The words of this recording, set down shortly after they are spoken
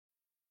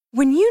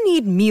When you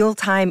need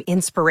mealtime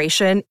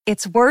inspiration,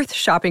 it's worth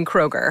shopping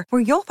Kroger,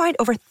 where you'll find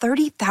over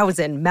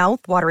 30,000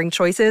 mouth-watering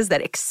choices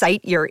that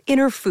excite your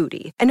inner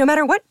foodie. And no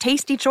matter what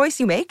tasty choice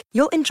you make,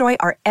 you'll enjoy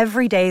our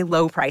everyday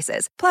low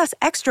prices, plus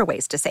extra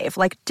ways to save,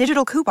 like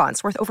digital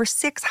coupons worth over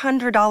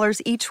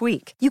 $600 each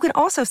week. You can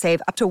also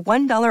save up to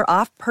 $1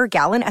 off per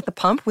gallon at the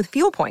pump with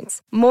fuel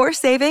points. More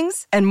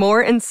savings and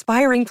more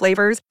inspiring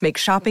flavors make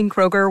shopping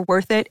Kroger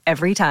worth it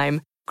every time.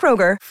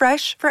 Kroger,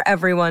 fresh for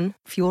everyone.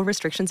 Fuel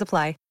restrictions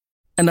apply.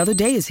 Another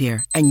day is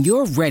here, and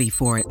you're ready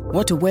for it.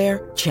 What to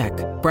wear? Check.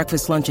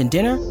 Breakfast, lunch, and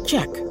dinner?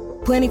 Check.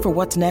 Planning for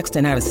what's next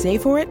and how to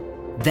save for it?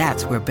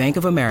 That's where Bank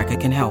of America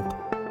can help.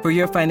 For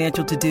your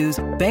financial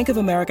to-dos, Bank of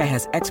America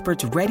has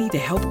experts ready to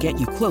help get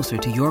you closer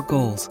to your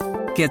goals.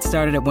 Get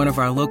started at one of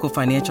our local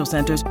financial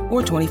centers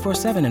or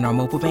 24/7 in our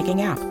mobile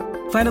banking app.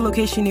 Find a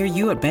location near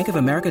you at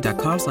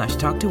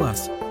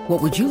bankofamerica.com/talktous.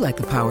 What would you like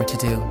the power to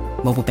do?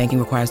 Mobile banking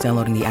requires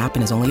downloading the app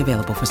and is only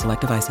available for select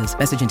devices.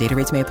 Message and data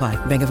rates may apply.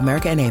 Bank of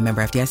America N.A.,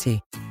 member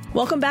FDIC.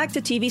 Welcome back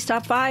to TV's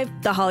Top 5,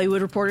 the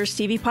Hollywood Reporter's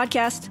TV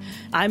podcast.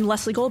 I'm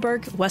Leslie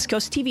Goldberg, West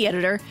Coast TV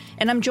editor,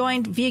 and I'm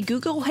joined via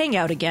Google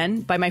Hangout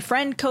again by my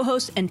friend,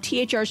 co-host, and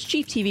THR's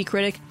chief TV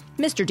critic,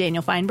 Mr.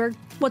 Daniel Feinberg.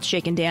 What's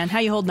shaking, Dan? How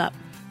you holding up?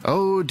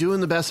 Oh,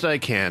 doing the best I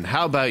can.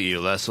 How about you,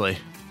 Leslie?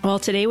 Well,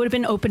 today would have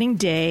been opening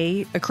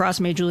day across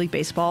Major League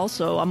Baseball,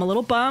 so I'm a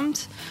little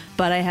bummed,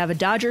 but I have a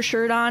Dodger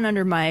shirt on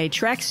under my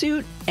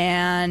tracksuit,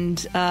 and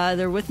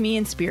they're with me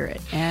in spirit.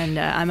 And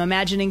I'm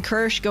imagining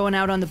Kersh going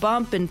out on the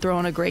bump and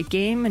throwing a great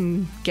game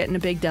and getting a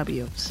big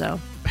W. So,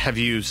 have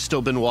you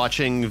still been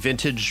watching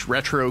vintage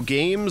retro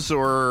games,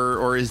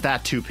 or is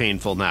that too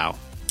painful now?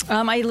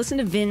 I listen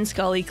to Vin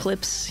Scully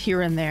clips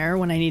here and there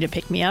when I need to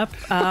pick me up.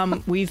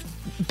 We've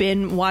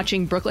been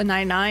watching Brooklyn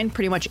Nine-Nine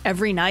pretty much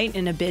every night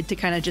in a bid to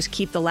kind of just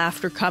keep the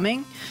laughter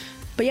coming.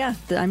 But yeah,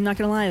 I'm not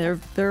going to lie.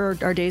 There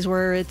are days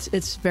where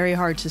it's very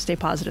hard to stay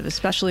positive,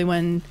 especially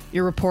when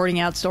you're reporting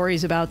out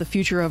stories about the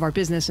future of our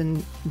business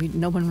and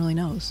no one really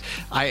knows.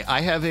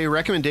 I have a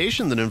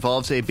recommendation that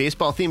involves a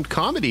baseball-themed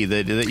comedy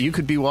that you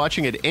could be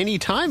watching at any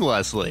time,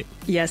 Leslie.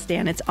 Yes,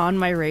 Dan, it's on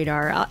my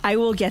radar. I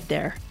will get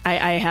there.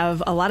 I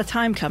have a lot of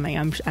time coming.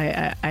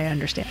 I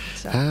understand.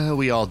 So.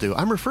 We all do.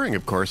 I'm referring,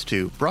 of course,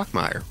 to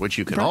Brockmire, which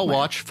you can all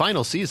watch.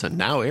 Final season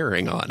now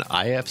airing on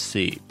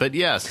IFC. But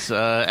yes,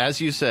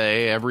 as you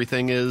say,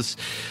 everything is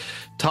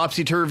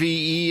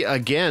topsy-turvy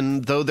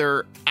again, though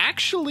there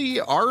actually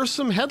are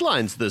some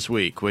headlines this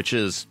week, which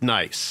is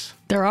nice.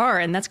 There are,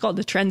 and that's called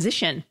The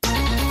Transition.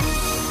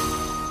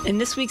 In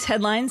this week's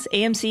headlines,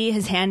 AMC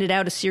has handed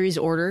out a series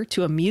order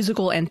to a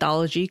musical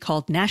anthology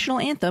called National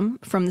Anthem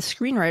from the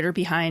screenwriter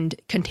behind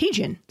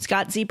Contagion,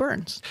 Scott Z.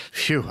 Burns.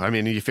 Phew, I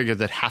mean, you figure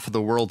that half of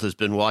the world has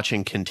been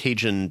watching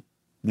Contagion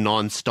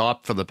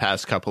nonstop for the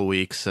past couple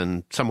weeks,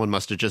 and someone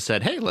must have just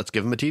said, hey, let's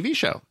give him a TV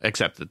show.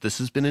 Except that this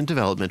has been in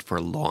development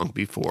for long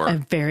before a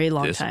very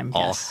long time.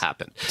 All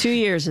happened. 2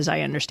 years, as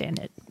I understand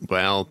it.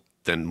 Well,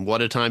 then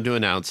what a time to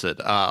announce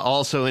it.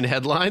 Also in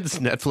headlines,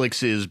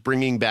 Netflix is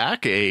bringing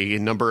back a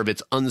number of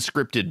its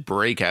unscripted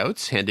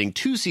breakouts, handing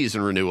 2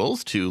 season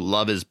renewals to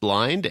Love is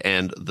Blind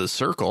and The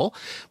Circle,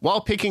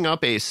 while picking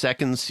up a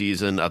second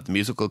season of the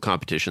musical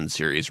competition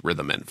series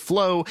Rhythm and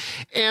Flow,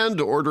 and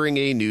ordering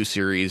a new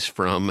series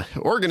from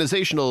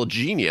organizational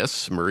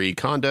genius Marie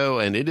Kondo,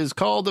 and it is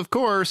called, of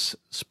course,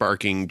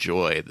 Sparking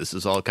Joy. This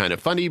is all kind of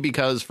funny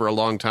because for a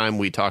long time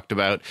we talked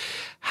about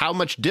how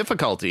much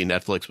difficulty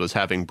Netflix was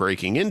having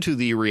breaking into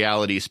the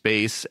reality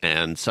space,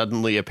 and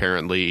suddenly,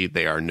 apparently,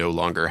 they are no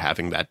longer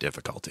having that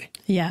difficulty.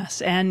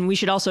 Yes, and we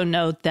should also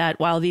note that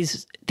while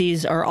these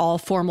are all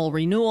formal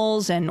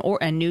renewals and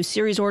new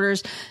series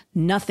orders,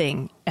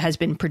 nothing has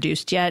been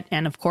produced yet,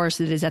 and of course,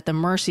 it is at the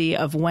mercy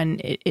of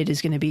when it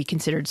is going to be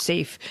considered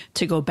safe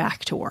to go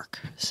back to work.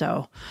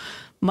 So,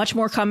 much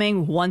more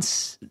coming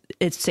once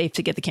it's safe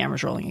to get the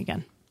cameras rolling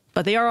again.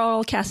 But they are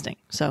all casting,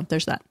 so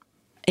there's that.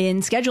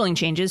 In scheduling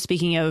changes,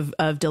 speaking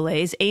of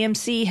delays,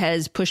 AMC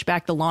has pushed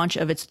back the launch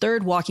of its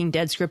third Walking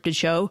Dead scripted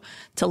show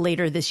to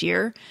later this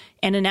year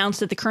and announced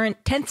that the current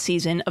 10th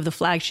season of the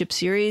flagship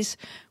series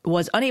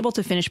was unable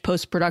to finish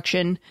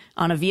post-production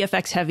on a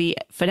VFX-heavy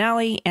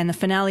finale, and the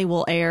finale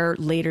will air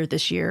later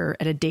this year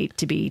at a date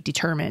to be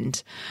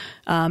determined.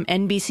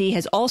 NBC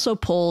has also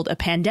pulled a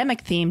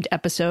pandemic-themed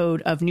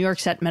episode of New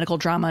York set medical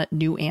drama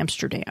New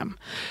Amsterdam.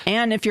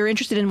 And if you're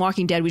interested in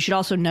Walking Dead, we should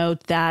also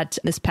note that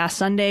this past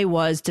Sunday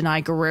was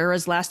Denai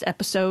Guerrera's last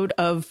episode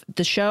of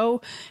the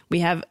show.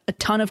 We have a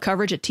ton of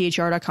coverage at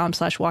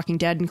thr.com/Walking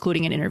Dead,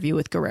 including an interview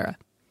with Guerrera.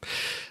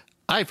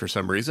 I, for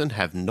some reason,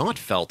 have not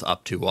felt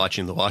up to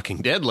watching The Walking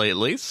Dead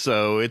lately,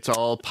 so it's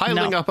all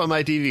piling up on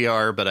my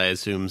DVR, but I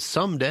assume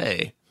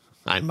someday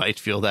I might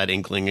feel that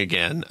inkling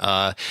again.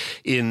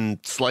 In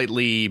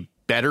slightly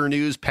better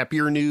news,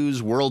 peppier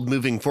news, world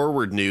moving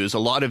forward news, a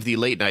lot of the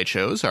late night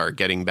shows are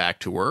getting back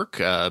to work,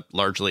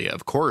 largely,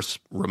 of course,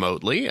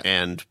 remotely,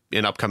 and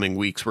in upcoming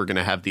weeks, we're going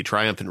to have the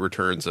triumphant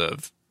returns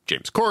of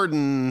James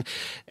Corden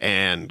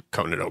and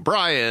Conan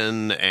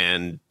O'Brien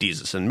and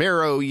Desus and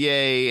Mero,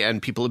 yay.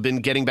 And people have been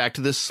getting back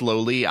to this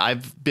slowly.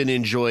 I've been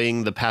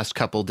enjoying the past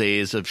couple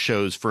days of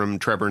shows from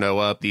Trevor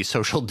Noah, the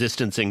social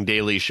distancing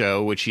daily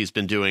show, which he's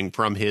been doing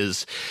from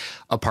his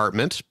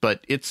apartment.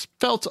 But it's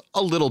felt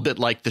a little bit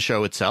like the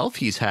show itself.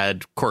 He's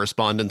had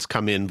correspondents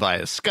come in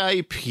via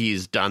Skype.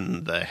 He's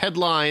done the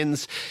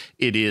headlines.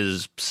 It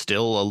is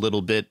still a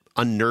little bit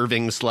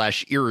unnerving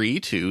 / eerie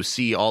to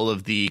see all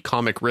of the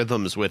comic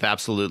rhythms with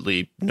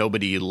absolutely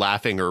nobody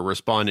laughing or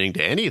responding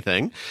to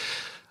anything.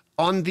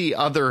 On the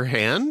other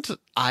hand,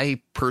 I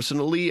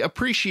personally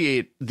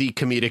appreciate the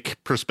comedic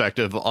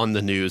perspective on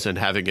the news and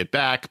having it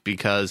back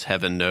because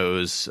heaven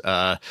knows,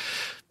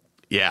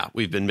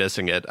 we've been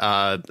missing it.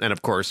 And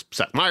of course,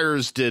 Seth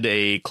Meyers did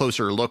a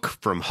closer look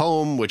from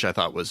home, which I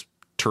thought was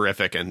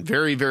terrific and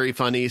very, very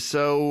funny.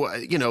 So,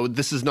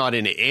 this is not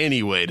in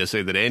any way to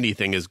say that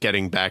anything is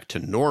getting back to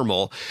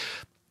normal,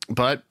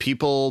 but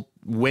people,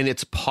 when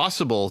it's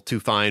possible to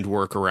find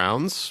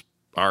workarounds,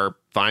 are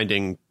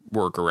finding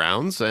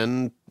workarounds.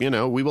 And,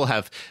 we will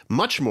have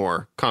much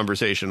more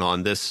conversation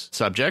on this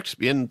subject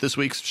in this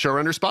week's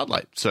Showrunner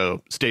Spotlight.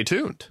 So stay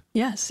tuned.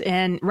 Yes.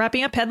 And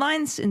wrapping up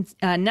headlines,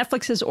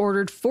 Netflix has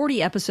ordered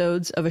 40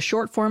 episodes of a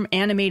short form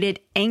animated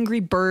Angry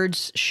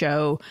Birds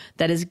show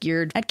that is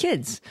geared at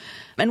kids.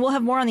 And we'll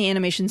have more on the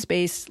animation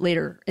space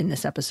later in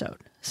this episode.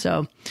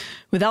 So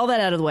with all that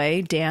out of the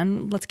way,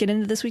 Dan, let's get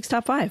into this week's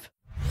top 5.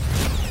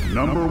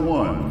 Number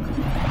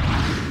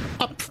 1.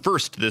 Up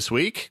first this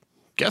week.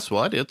 Guess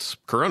what? It's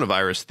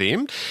coronavirus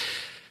themed.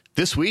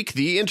 This week,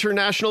 the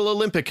International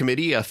Olympic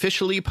Committee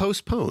officially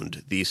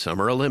postponed the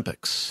Summer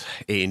Olympics.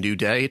 A new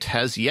date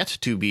has yet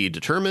to be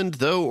determined,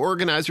 though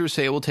organizers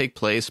say it will take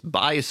place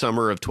by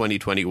summer of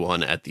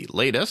 2021 at the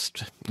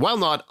latest. While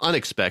not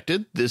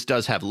unexpected, this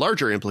does have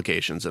larger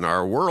implications in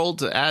our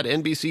world at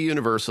NBC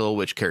Universal,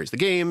 which carries the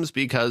games,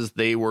 because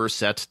they were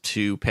set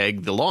to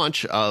peg the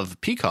launch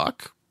of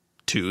Peacock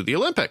to the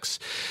Olympics.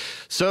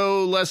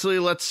 So, Leslie,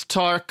 let's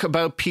talk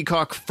about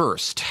Peacock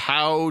first.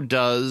 How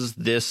does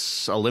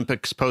this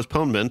Olympics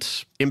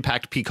postponement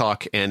impact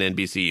Peacock and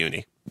NBC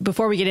Uni?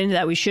 Before we get into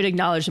that, we should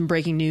acknowledge some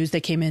breaking news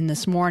that came in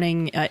this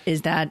morning,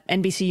 is that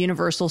NBC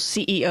Universal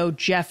CEO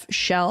Jeff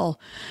Shell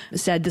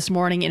said this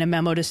morning in a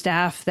memo to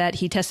staff that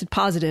he tested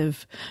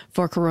positive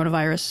for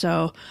coronavirus.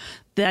 So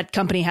that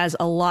company has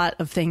a lot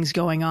of things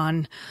going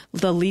on,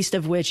 the least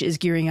of which is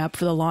gearing up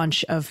for the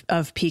launch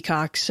of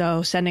Peacock.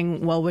 So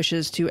sending well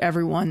wishes to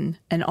everyone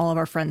and all of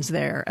our friends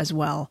there as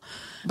well.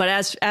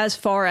 But as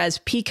far as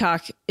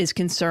Peacock is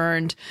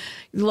concerned,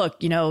 look,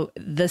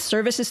 the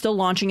service is still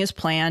launching as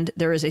planned.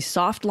 There is a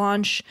soft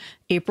launch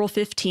April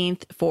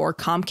 15th for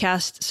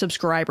Comcast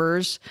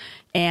subscribers.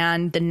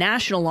 And the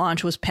national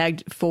launch was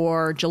pegged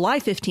for July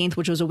 15th,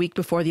 which was a week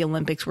before the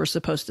Olympics were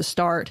supposed to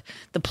start.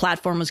 The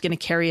platform was going to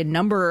carry a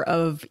number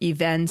of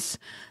events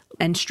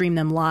and stream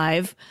them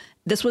live.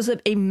 This was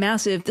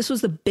this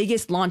was the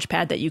biggest launch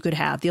pad that you could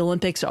have. The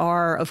Olympics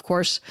are, of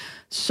course,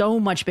 so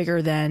much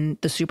bigger than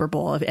the Super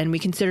Bowl. And we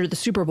consider the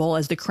Super Bowl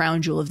as the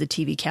crown jewel of the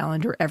TV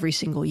calendar every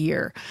single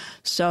year.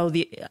 So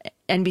the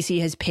NBC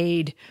has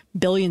paid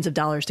billions of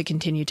dollars to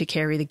continue to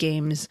carry the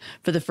games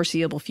for the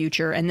foreseeable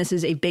future. And this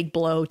is a big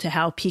blow to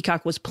how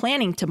Peacock was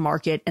planning to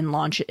market and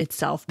launch it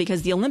itself,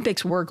 because the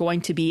Olympics were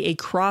going to be a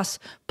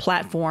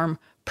cross-platform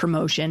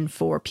promotion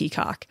for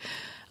Peacock.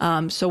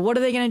 So what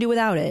are they going to do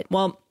without it?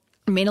 Well,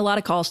 we made a lot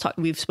of calls.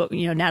 We've spoken,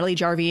 Natalie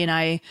Jarvie and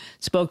I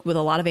spoke with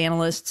a lot of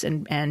analysts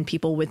and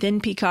people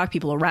within Peacock,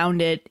 people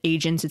around it,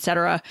 agents, et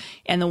cetera.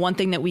 And the one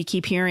thing that we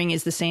keep hearing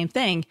is the same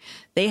thing.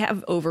 They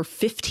have over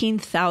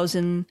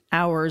 15,000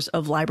 hours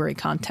of library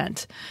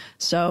content.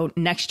 So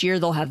next year,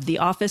 they'll have The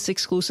Office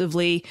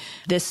exclusively.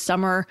 This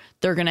summer,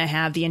 they're going to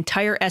have the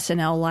entire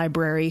SNL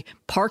library,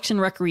 Parks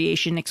and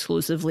Recreation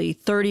exclusively,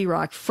 30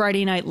 Rock,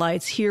 Friday Night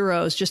Lights,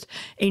 Heroes, just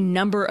a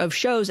number of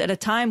shows at a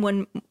time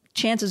when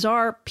chances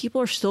are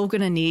people are still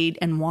going to need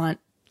and want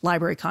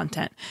library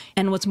content.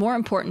 And what's more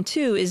important,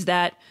 too, is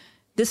that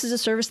this is a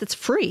service that's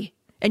free.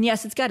 And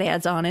yes, it's got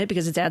ads on it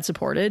because it's ad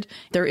supported.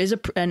 There is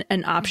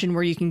an option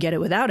where you can get it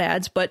without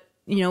ads. But,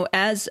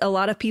 as a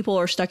lot of people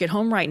are stuck at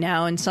home right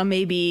now, and some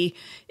may be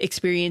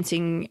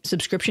experiencing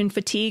subscription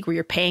fatigue where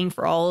you're paying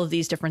for all of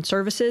these different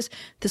services,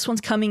 this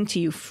one's coming to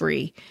you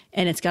free.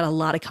 And it's got a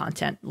lot of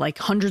content, like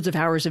hundreds of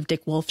hours of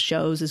Dick Wolf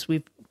shows, as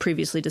we've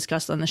previously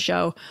discussed on the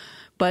show.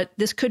 But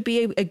this could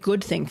be a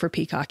good thing for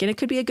Peacock, and it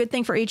could be a good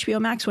thing for HBO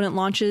Max when it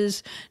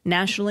launches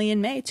nationally in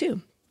May, too,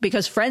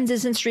 because Friends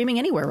isn't streaming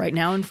anywhere right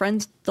now, and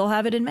Friends, they'll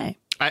have it in May.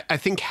 I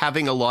think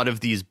having a lot of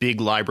these big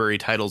library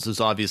titles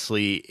is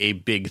obviously a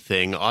big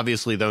thing.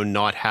 Obviously, though,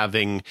 not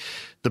having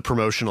the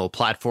promotional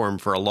platform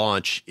for a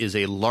launch is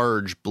a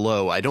large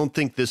blow. I don't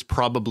think this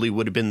probably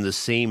would have been the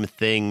same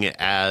thing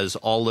as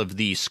all of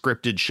the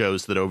scripted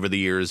shows that over the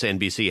years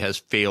NBC has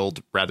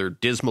failed rather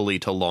dismally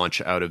to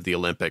launch out of the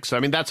Olympics. So, I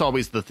mean, that's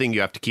always the thing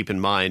you have to keep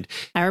in mind.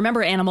 I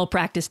remember Animal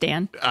Practice,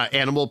 Dan.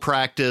 Animal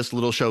Practice,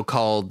 little show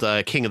called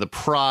King of the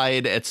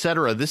Pride,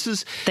 etc. This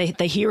is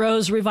the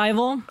Heroes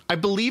revival. I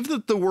believe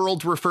that the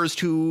world refers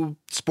to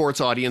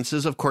sports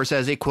audiences, of course,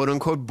 as a quote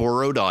unquote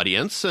borrowed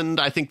audience. And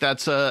I think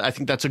that's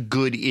a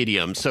good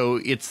idiom. So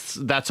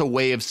that's a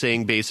way of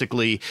saying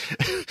basically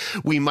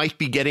we might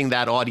be getting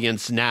that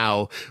audience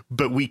now,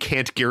 but we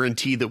can't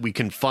guarantee that we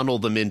can funnel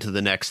them into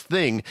the next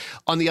thing.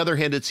 On the other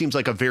hand, it seems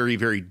like a very,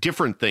 very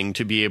different thing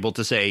to be able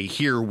to say,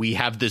 here, we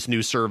have this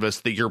new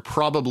service that you're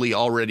probably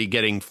already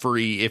getting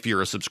free if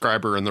you're a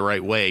subscriber in the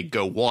right way.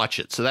 Go watch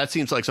it. So that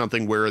seems like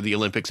something where the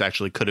Olympics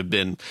actually could have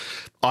been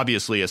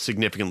obviously a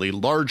significantly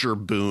larger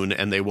boon,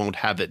 and they won't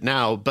have it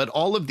now. But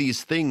all of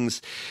these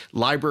things,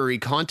 library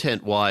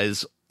content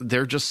wise,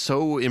 they're just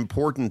so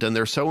important, and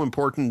they're so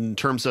important in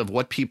terms of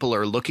what people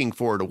are looking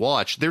for to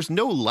watch. There's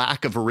no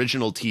lack of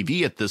original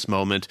TV at this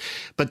moment,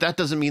 but that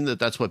doesn't mean that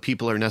that's what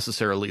people are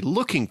necessarily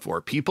looking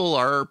for. People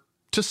are,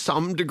 to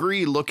some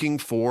degree, looking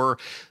for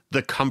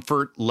the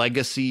comfort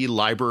legacy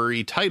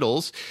library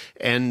titles,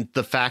 and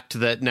the fact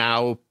that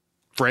now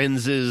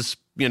Friends is,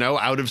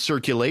 out of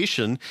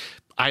circulation.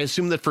 I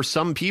assume that for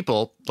some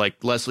people,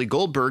 like Leslie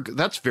Goldberg,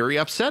 that's very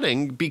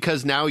upsetting,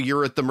 because now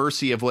you're at the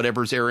mercy of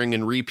whatever's airing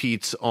in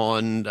repeats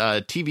on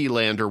TV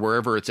Land or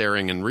wherever it's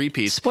airing in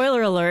repeats.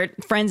 Spoiler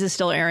alert, Friends is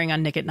still airing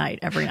on Nick at Night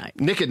every night.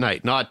 Nick at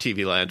Night, not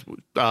TV Land.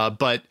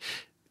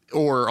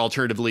 Or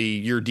alternatively,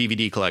 your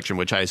DVD collection,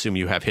 which I assume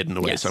you have hidden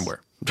away somewhere.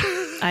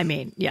 I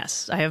mean,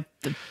 yes, I have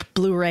the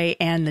Blu-ray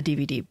and the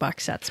DVD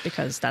box sets,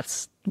 because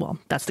that's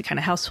the kind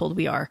of household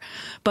we are.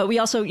 But we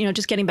also,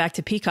 just getting back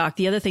to Peacock,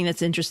 the other thing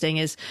that's interesting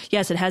is,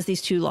 yes, it has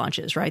these two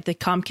launches, right? The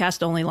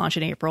Comcast only launch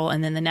in April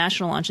and then the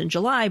national launch in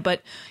July.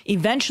 But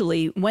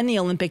eventually, when the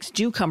Olympics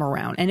do come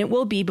around, and it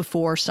will be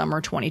before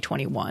summer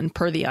 2021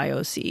 per the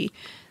IOC,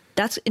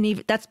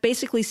 that's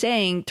basically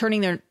saying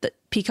turning the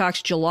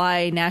Peacock's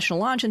July national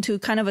launch into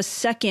kind of a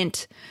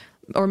second,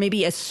 or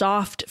maybe a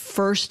soft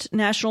first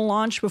national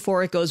launch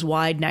before it goes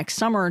wide next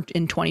summer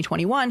in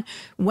 2021,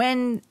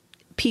 when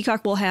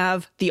Peacock will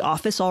have The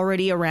Office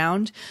already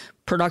around.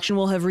 Production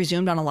will have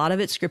resumed on a lot of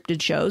its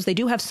scripted shows. They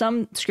do have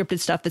some scripted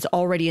stuff that's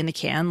already in the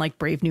can, like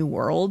Brave New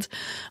World,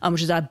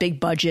 which is a big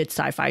budget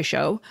sci-fi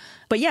show.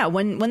 But yeah,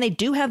 when they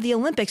do have the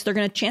Olympics,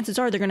 chances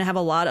are they're going to have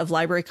a lot of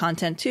library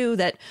content too,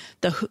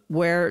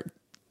 where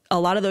a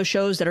lot of those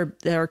shows that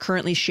are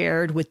currently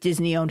shared with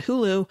Disney-owned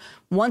Hulu,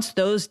 once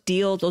those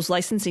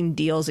licensing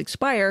deals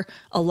expire,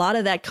 a lot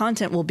of that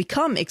content will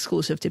become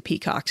exclusive to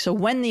Peacock. So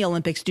when the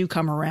Olympics do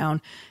come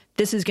around,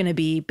 this is going to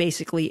be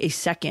basically a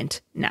second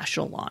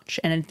national launch,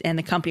 and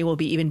the company will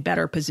be even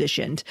better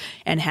positioned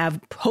and have,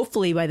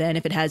 hopefully by then,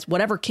 if it has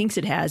whatever kinks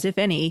it has, if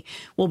any,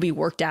 will be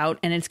worked out,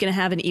 and it's going to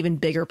have an even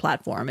bigger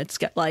platform. It's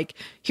got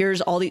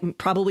here's all the,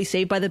 probably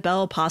Saved by the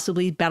Bell,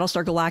 possibly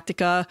Battlestar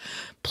Galactica,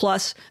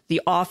 plus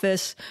The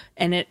Office,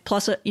 and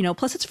plus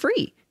it's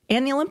free,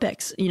 and the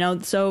Olympics,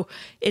 so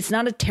it's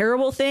not a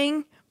terrible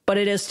thing, but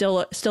it is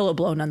still a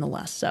blow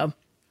nonetheless. So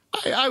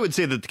I would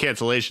say that the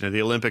cancellation of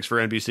the Olympics for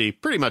NBC,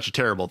 pretty much a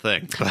terrible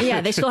thing. Yeah,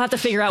 they still have to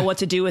figure out what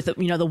to do with the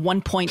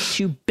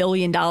 $1.2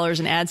 billion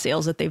in ad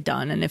sales that they've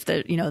done, and if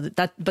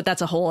but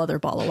that's a whole other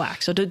ball of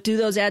wax. So do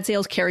those ad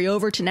sales carry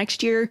over to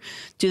next year?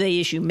 Do they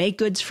issue make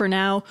goods for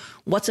now?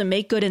 What's a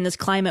make good in this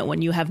climate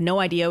when you have no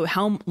idea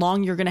how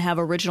long you're going to have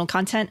original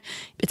content?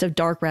 It's a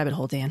dark rabbit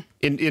hole, Dan.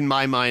 In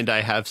my mind,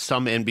 I have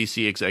some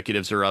NBC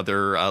executives or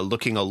other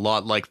looking a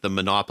lot like the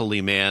Monopoly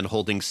man,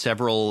 holding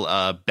several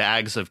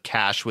bags of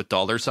cash with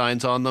dollar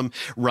signs on them,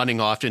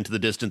 running off into the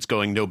distance,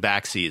 going no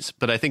backsies.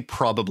 But I think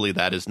probably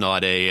that is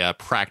not a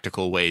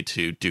practical way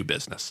to do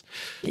business.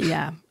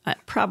 Yeah,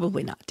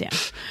 probably not, Dan.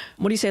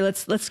 What do you say?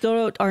 Let's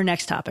go to our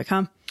next topic,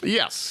 huh?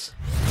 Yes.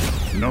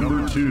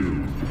 Number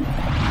 2.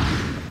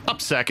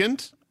 Up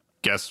second.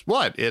 Guess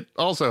what? It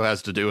also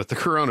has to do with the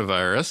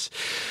coronavirus.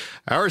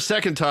 Our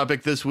second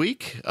topic this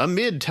week: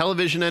 amid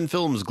television and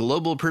film's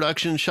global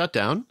production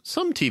shutdown,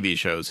 some TV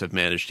shows have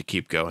managed to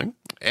keep going.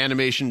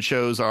 Animation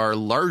shows are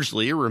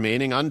largely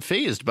remaining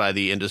unfazed by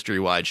the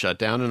industry-wide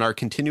shutdown and are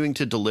continuing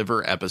to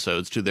deliver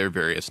episodes to their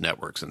various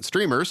networks and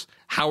streamers.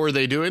 How are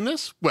they doing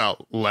this?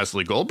 Well,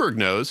 Leslie Goldberg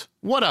knows.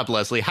 What up,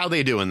 Leslie? How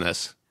they doing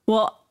this?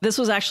 Well, this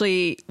was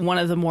actually one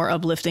of the more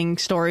uplifting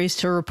stories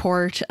to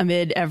report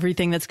amid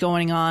everything that's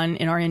going on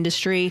in our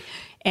industry.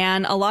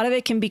 And a lot of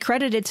it can be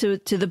credited to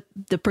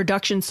the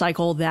production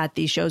cycle that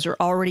these shows are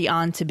already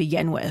on to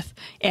begin with.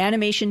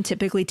 Animation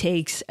typically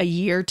takes a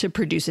year to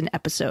produce an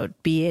episode,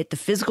 be it the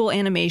physical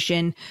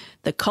animation,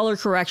 the color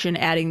correction,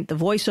 adding the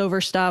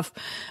voiceover stuff,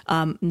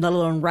 let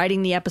alone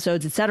writing the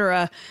episodes,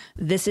 etc.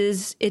 This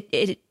is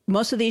it.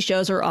 Most of these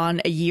shows are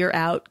on a year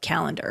out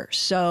calendar.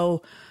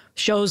 So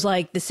shows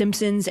like The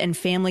Simpsons and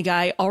Family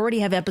Guy already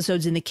have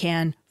episodes in the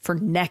can for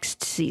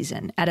next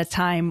season at a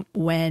time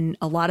when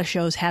a lot of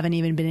shows haven't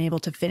even been able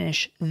to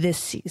finish this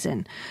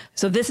season.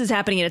 So this is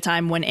happening at a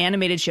time when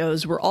animated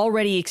shows were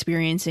already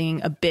experiencing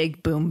a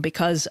big boom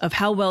because of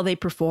how well they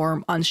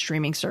perform on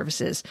streaming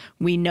services.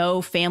 We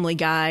know Family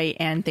Guy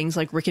and things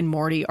like Rick and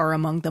Morty are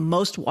among the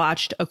most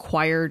watched,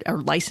 acquired,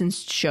 or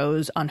licensed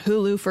shows on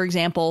Hulu, for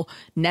example.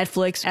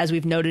 Netflix, as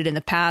we've noted in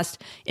the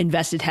past,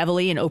 invested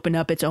heavily and opened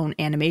up its own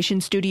animation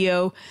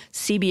studio.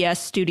 CBS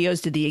Studios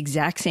did the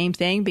exact same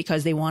thing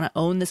because they want to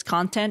own this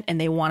content,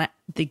 and they want to.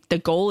 The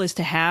goal is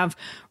to have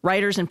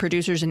writers and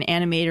producers and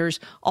animators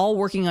all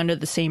working under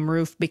the same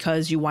roof,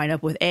 because you wind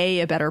up with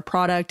a better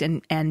product,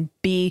 and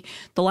B,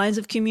 the lines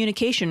of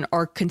communication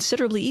are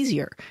considerably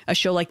easier. A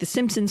show like The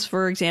Simpsons,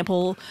 for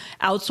example,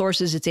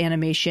 outsources its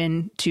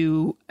animation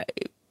to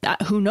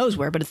who knows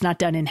where, but it's not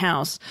done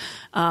in-house.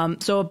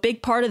 So a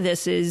big part of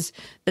this is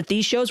that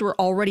these shows were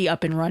already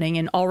up and running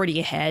and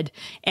already ahead,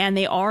 and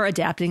they are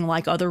adapting,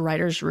 like other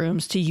writers'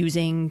 rooms, to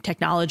using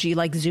technology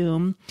like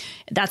Zoom.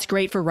 That's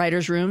great for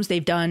writers' rooms.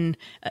 They've done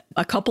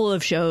a couple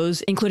of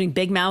shows, including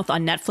Big Mouth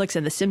on Netflix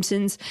and The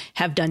Simpsons,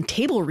 have done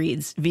table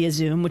reads via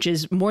Zoom, which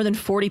is more than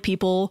 40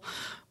 people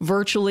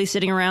virtually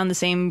sitting around the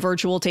same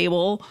virtual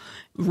table,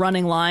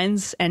 running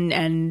lines,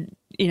 and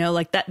you know,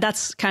 like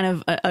that's kind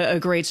of a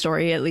great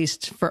story, at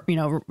least for, you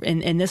know,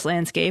 in this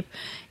landscape.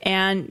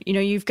 And, you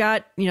know, you've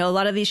got, you know, a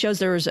lot of these shows.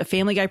 There was a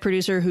Family Guy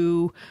producer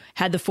who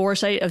had the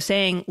foresight of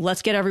saying,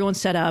 let's get everyone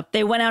set up.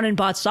 They went out and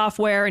bought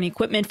software and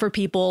equipment for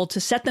people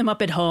to set them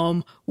up at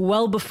home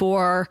well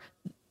before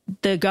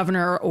the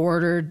governor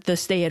ordered the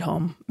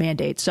stay-at-home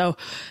mandate. So,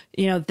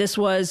 you know, this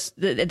was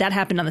that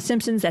happened on The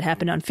Simpsons, that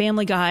happened on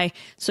Family Guy.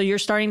 So you're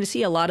starting to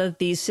see a lot of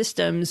these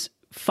systems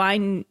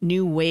find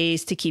new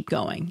ways to keep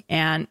going.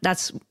 And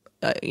that's,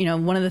 you know,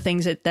 one of the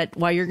things that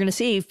why you're going to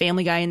see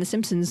Family Guy and The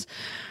Simpsons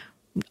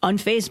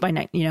unfazed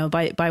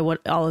by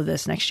what all of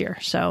this next year.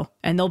 So,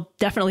 and they'll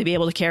definitely be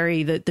able to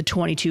carry the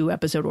 22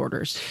 episode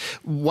orders.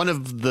 One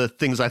of the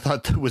things I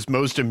thought that was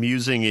most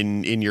amusing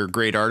in your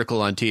great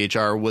article on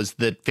THR was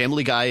that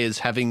Family Guy is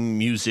having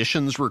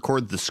musicians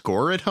record the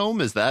score at home.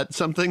 Is that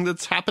something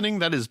that's happening?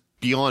 That is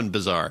beyond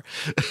bizarre.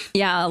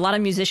 Yeah, a lot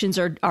of musicians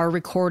are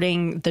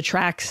recording the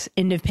tracks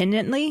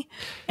independently,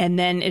 and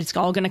then it's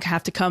all going to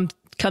have to come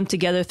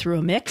together through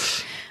a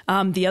mix.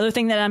 The other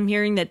thing that I'm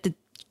hearing that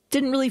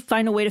didn't really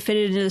find a way to fit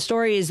it into the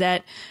story is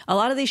that a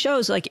lot of these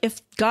shows, like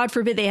if God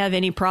forbid they have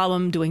any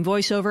problem doing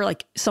voiceover,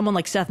 like someone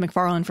like Seth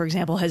MacFarlane, for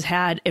example, has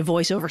had a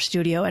voiceover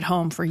studio at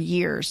home for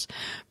years.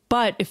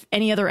 But if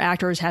any other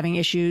actor is having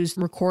issues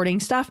recording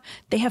stuff,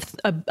 they have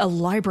a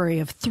library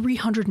of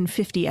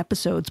 350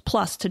 episodes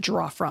plus to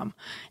draw from.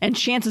 And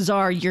chances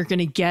are you're going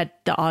to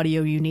get the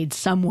audio you need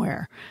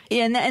somewhere.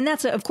 And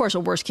that's, of course, a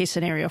worst case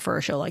scenario for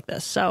a show like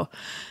this. So,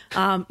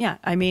 yeah,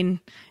 I mean,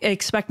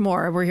 expect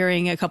more. We're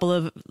hearing a couple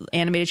of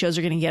animated shows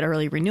are going to get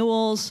early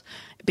renewals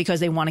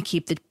because they want to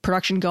keep the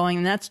production going.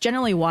 And that's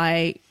generally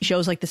why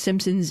shows like The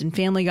Simpsons and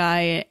Family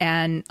Guy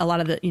and a lot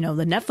of the, you know,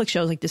 the Netflix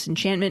shows like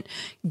Disenchantment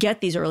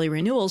get these early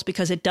renewals,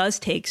 because it does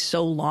take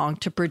so long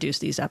to produce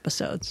these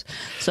episodes.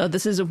 So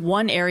this is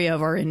one area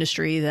of our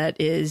industry that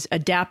is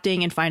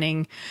adapting and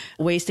finding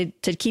ways to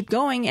keep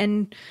going.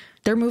 And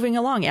they're moving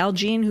along. Al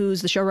Jean,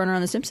 who's the showrunner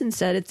on The Simpsons,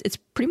 said it's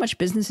pretty much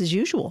business as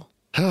usual.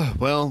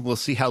 Well, we'll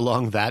see how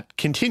long that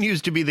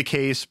continues to be the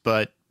case,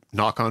 but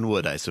knock on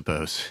wood, I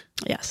suppose.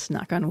 Yes,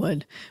 knock on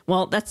wood.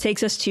 Well, that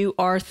takes us to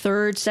our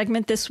third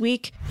segment this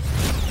week.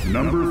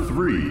 Number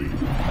 3.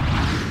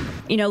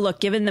 You know, look,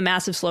 given the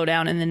massive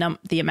slowdown and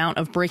the amount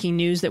of breaking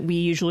news that we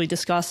usually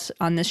discuss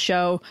on this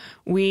show,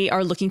 we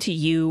are looking to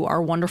you,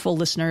 our wonderful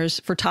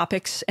listeners, for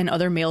topics and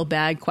other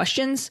mailbag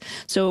questions.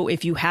 So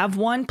if you have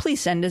one,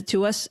 please send it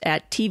to us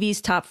at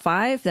TV's Top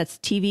 5. That's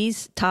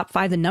TV's Top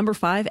 5, the number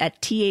 5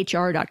 at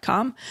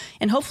THR.com.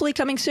 And hopefully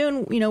coming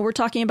soon, you know, we're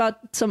talking about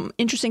some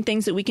interesting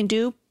things that we can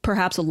do.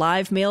 Perhaps a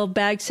live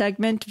mailbag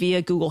segment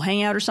via Google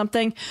Hangout or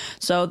something.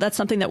 So that's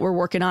something that we're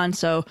working on.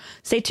 So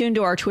stay tuned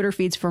to our Twitter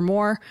feeds for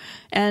more.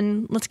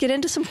 And let's get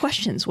into some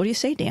questions. What do you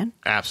say, Dan?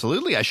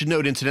 Absolutely. I should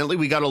note, incidentally,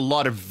 we got a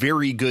lot of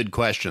very good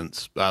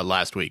questions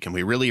last week, and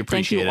we really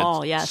appreciate it. Thank you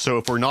all, yes. So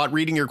if we're not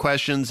reading your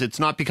questions, it's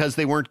not because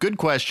they weren't good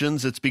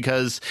questions. It's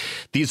because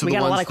these are the ones. We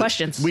got a lot of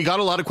questions. We got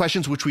a lot of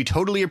questions, which we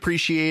totally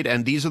appreciate.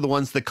 And these are the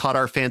ones that caught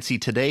our fancy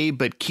today.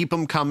 But keep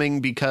them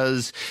coming,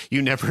 because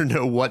you never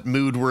know what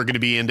mood we're going to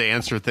be in to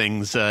answer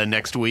things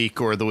next week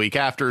or the week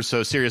after.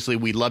 So seriously,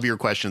 we love your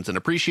questions and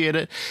appreciate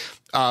it.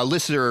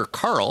 Listener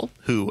Carl,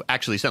 who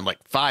actually sent like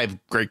 5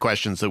 great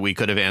questions that we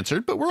could have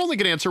answered, but we're only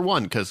going to answer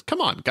one because,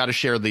 come on, got to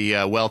share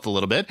the wealth a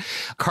little bit.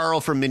 Carl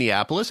from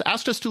Minneapolis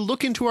asked us to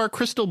look into our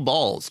crystal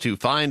balls to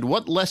find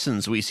what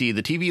lessons we see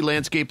the TV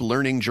landscape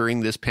learning during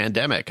this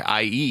pandemic,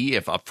 i.e.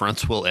 if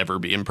upfronts will ever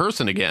be in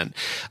person again,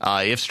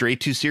 if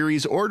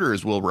straight-to-series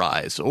orders will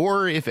rise,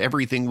 or if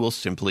everything will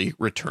simply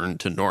return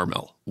to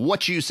normal.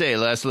 What you say,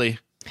 Leslie?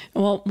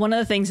 Well, one of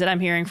the things that I'm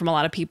hearing from a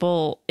lot of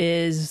people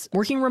is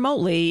working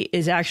remotely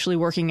is actually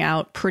working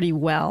out pretty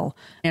well.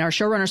 In our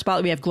showrunner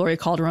spotlight, we have Gloria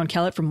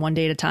Calderon-Kellett from One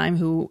Day at a Time,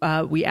 who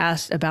we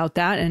asked about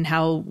that and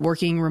how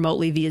working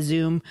remotely via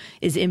Zoom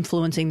is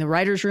influencing the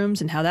writers'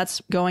 rooms and how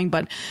that's going.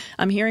 But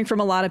I'm hearing from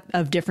a lot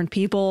of different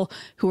people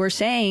who are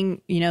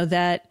saying, you know,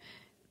 that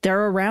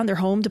they're around their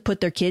home to put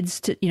their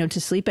kids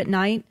to sleep at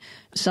night.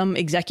 Some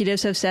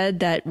executives have said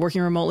that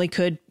working remotely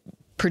could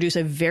produce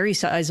a very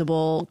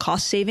sizable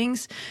cost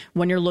savings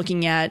when you're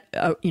looking at,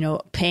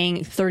 paying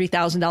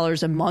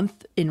 $30,000 a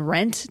month in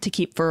rent to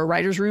keep for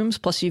writers' rooms.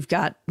 Plus you've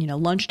got,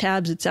 lunch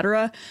tabs, et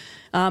cetera.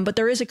 But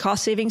there is a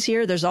cost savings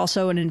here. There's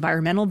also an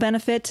environmental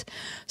benefit.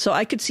 So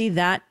I could see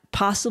that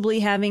possibly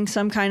having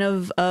some kind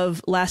of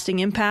lasting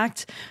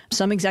impact.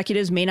 Some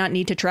executives may not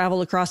need to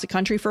travel across the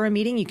country for a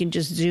meeting. You can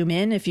just Zoom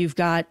in if you've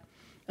got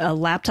a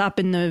laptop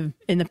in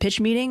the pitch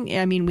meeting.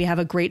 I mean, we have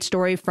a great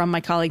story from my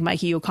colleague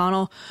Mikey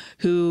O'Connell,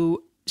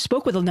 who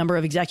spoke with a number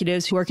of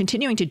executives who are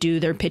continuing to do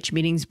their pitch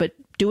meetings, but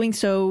doing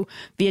so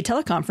via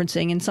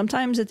teleconferencing. And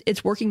sometimes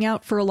it's working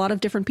out for a lot of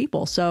different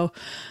people. So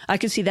I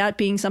could see that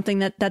being something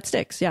that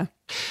sticks. Yeah.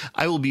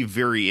 I will be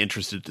very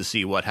interested to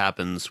see what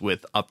happens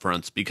with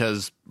upfronts,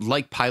 because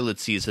like pilot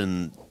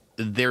season,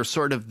 they're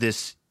sort of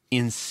this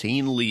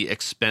insanely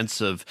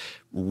expensive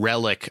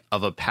relic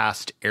of a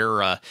past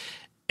era.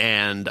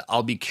 And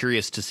I'll be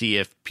curious to see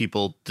if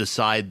people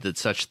decide that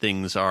such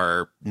things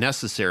are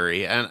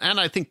necessary. And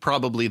I think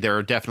probably there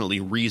are definitely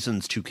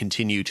reasons to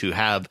continue to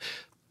have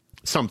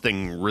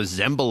something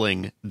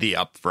resembling the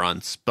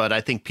upfronts. But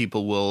I think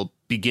people will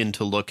begin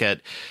to look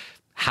at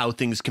how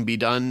things can be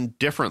done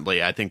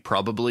differently. I think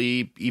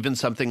probably even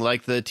something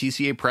like the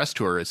TCA Press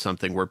Tour is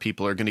something where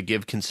people are going to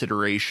give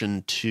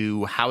consideration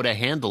to how to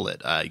handle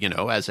it.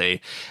 As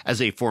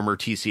a former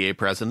TCA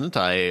president,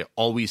 I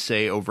always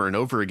say over and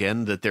over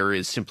again that there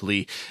is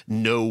simply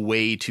no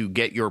way to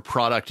get your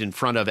product in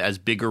front of as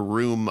big a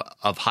room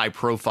of high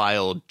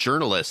profile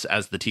journalists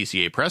as the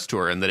TCA Press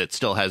Tour, and that it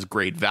still has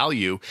great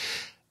value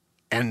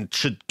and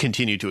should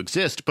continue to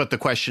exist. But the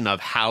question of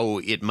how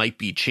it might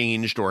be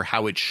changed or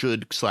how it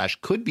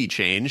should/could be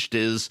changed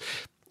is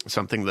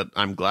something that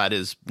I'm glad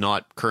is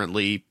not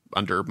currently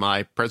under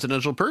my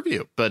presidential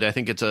purview. But I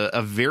think it's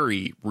a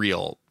very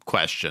real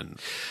question.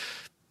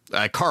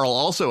 Carl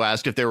also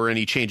asked if there were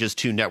any changes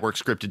to network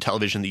scripted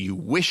television that you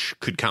wish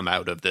could come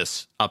out of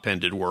this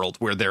upended world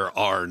where there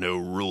are no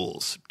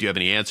rules. Do you have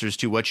any answers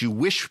to what you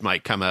wish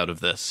might come out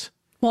of this?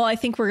 Well, I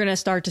think we're going to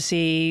start to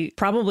see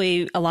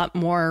probably a lot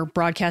more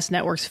broadcast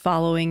networks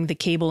following the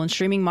cable and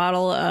streaming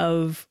model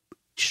of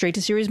straight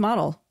to series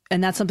model.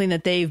 And that's something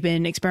that they've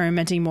been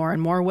experimenting more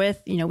and more with.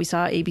 You know, we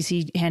saw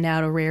ABC hand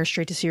out a rare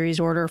straight to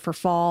series order for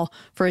fall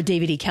for a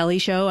David E. Kelly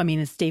show. I mean,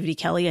 it's David E.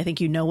 Kelly. I think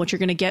you know what you're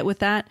going to get with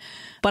that.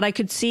 But I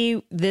could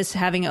see this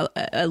having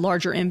a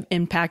larger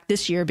impact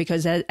this year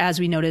because, as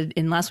we noted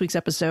in last week's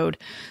episode,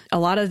 a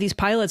lot of these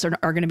pilots are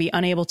going to be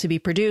unable to be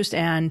produced.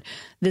 And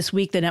this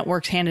week, the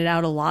networks handed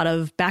out a lot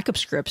of backup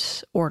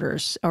scripts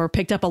orders or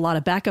picked up a lot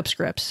of backup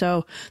scripts.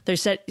 So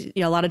there's a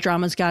lot of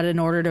dramas got in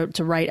order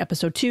to write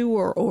episode 2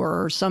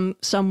 or some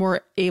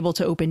were able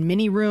to open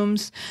mini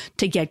rooms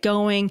to get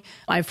going.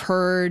 I've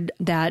heard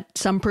that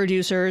some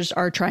producers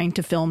are trying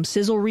to film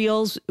sizzle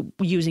reels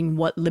using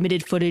what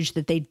limited footage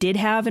that they did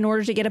have in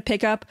order to get a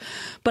pickup.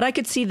 But I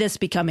could see this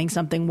becoming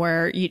something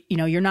where,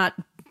 you're not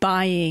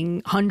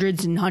buying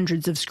hundreds and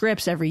hundreds of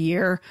scripts every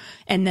year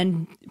and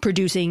then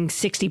producing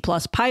 60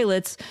 plus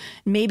pilots.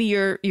 Maybe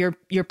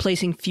you're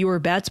placing fewer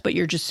bets, but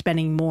you're just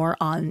spending more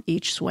on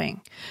each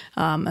swing.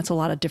 That's a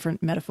lot of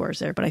different metaphors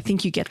there, but I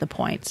think you get the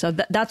point. So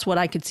that's what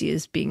I could see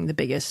as being the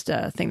biggest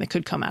thing that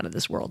could come out of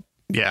this world.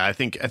 Yeah, I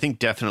think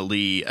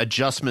definitely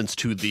adjustments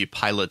to the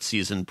pilot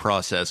season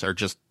process are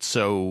just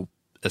so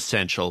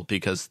essential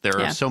because there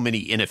are so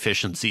many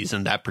inefficiencies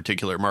in that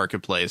particular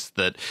marketplace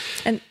that.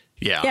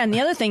 Yeah. And the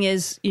other thing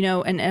is,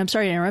 and I'm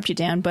sorry to interrupt you,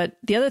 Dan, but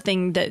the other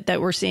thing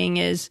that we're seeing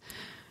is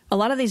a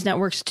lot of these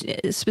networks,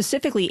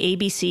 specifically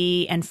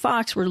ABC and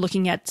Fox, were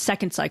looking at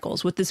second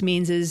cycles. What this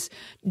means is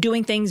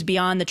doing things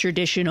beyond the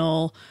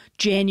traditional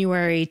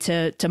January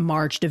to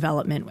March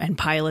development and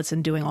pilots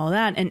and doing all of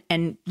that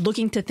and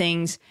looking to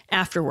things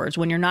afterwards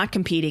when you're not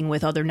competing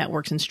with other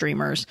networks and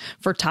streamers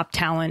for top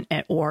talent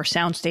or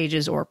sound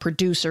stages or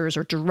producers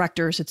or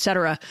directors, et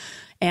cetera.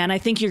 And I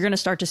think you're going to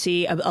start to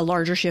see a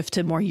larger shift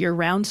to more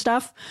year-round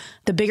stuff.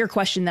 The bigger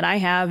question that I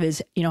have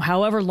is,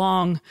 however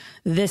long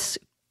this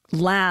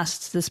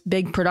lasts, this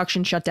big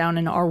production shutdown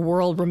and our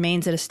world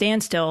remains at a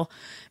standstill,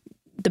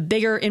 the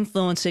bigger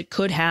influence it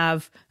could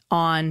have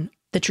on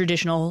the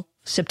traditional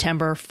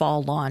September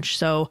fall launch.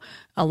 So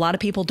a lot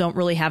of people don't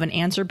really have an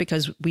answer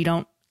because we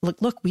don't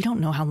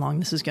know how long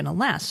this is going to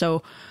last.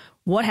 So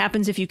what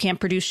happens if you can't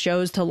produce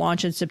shows to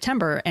launch in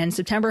September? And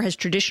September has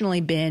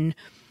traditionally been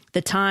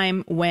the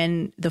time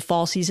when the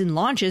fall season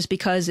launches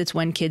because it's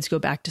when kids go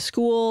back to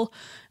school,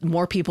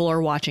 more people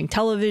are watching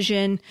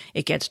television,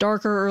 it gets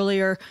darker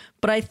earlier.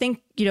 But I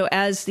think,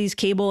 as these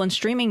cable and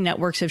streaming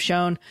networks have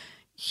shown,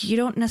 you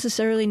don't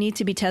necessarily need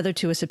to be tethered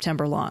to a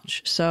September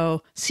launch.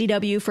 So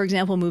CW, for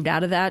example, moved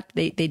out of that.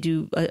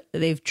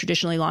 They've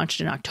traditionally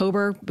launched in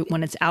October, but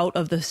when it's out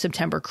of the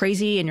September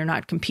crazy and you're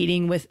not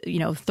competing with,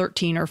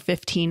 13 or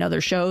 15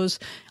 other shows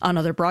on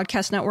other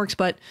broadcast networks.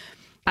 But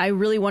I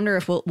really wonder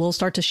if we'll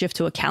start to shift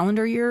to a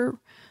calendar year.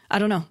 I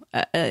don't know.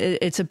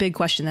 It's a big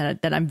question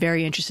that I'm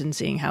very interested in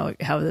seeing how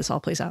this all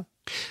plays out.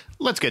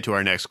 Let's get to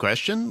our next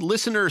question.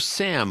 Listener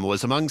Sam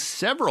was among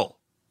several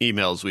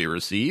emails we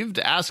received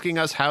asking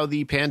us how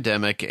the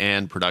pandemic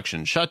and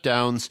production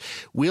shutdowns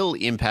will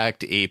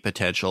impact a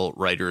potential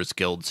Writers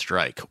Guild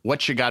strike.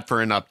 What you got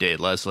for an update,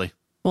 Leslie?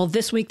 Well,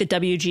 this week, the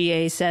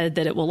WGA said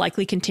that it will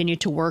likely continue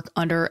to work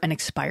under an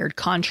expired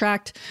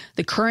contract.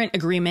 The current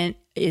agreement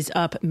is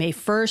up May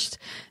 1st.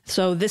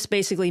 So this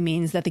basically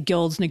means that the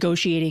Guild's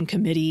negotiating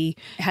committee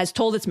has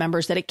told its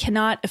members that it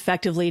cannot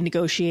effectively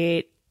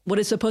negotiate what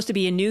is supposed to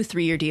be a new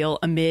 3-year deal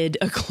amid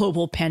a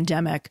global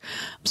pandemic.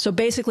 So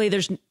basically,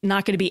 there's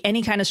not going to be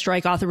any kind of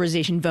strike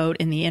authorization vote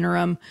in the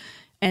interim,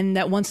 and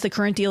that once the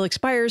current deal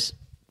expires,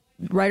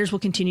 writers will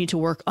continue to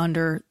work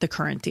under the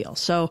current deal.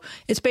 So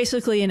it's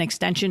basically an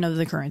extension of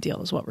the current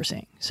deal is what we're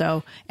seeing.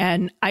 So,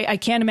 and I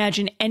can't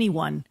imagine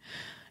anyone,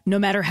 no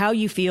matter how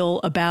you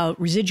feel about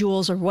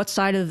residuals or what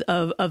side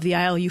of the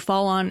aisle you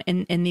fall on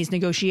in these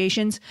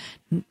negotiations,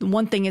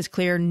 one thing is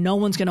clear: no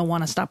one's going to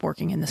want to stop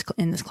working in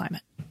this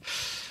climate.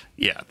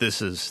 Yeah,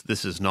 this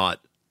is not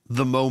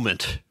the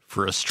moment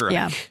for a strike.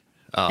 Yeah.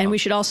 And we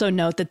should also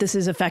note that this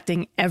is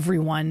affecting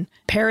everyone.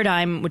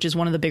 Paradigm, which is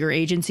one of the bigger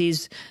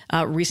agencies,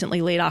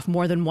 recently laid off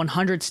more than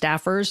 100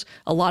 staffers.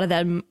 A lot of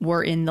them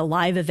were in the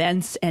live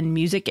events and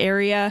music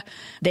area.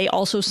 They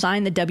also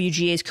signed the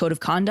WGA's Code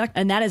of Conduct,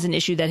 and that is an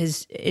issue that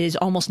is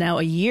almost now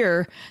a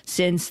year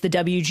since the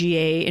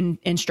WGA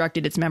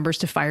instructed its members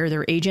to fire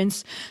their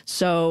agents.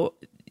 So,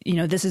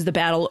 this is the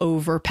battle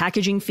over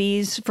packaging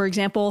fees, for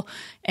example.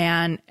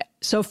 And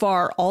so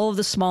far, all of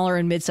the smaller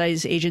and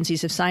mid-sized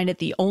agencies have signed it.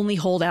 The only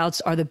holdouts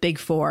are the big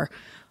four: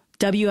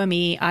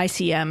 WME,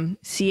 ICM,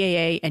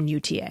 CAA, and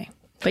UTA.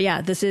 But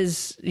yeah, this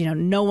is,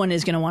 no one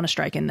is going to want to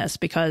strike in this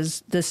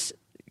because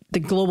the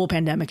global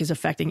pandemic is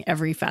affecting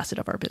every facet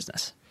of our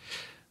business.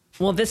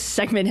 Well, this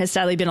segment has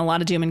sadly been a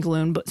lot of doom and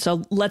gloom, but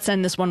so let's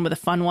end this one with a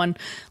fun one.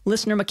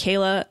 Listener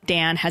Michaela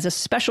Dan has a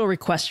special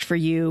request for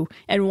you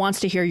and wants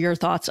to hear your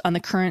thoughts on the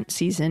current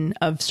season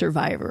of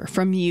Survivor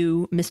from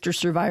you, Mr.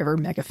 Survivor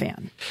mega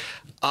fan.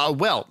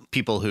 Well,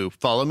 people who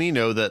follow me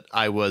know that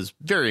I was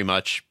very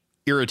much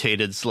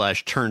irritated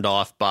 / turned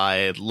off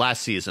by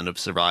last season of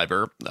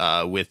Survivor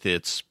with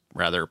its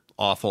rather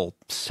awful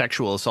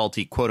sexual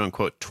assaulty quote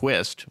unquote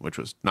twist, which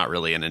was not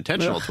really an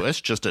intentional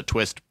twist, just a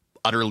twist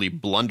utterly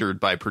blundered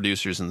by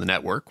producers in the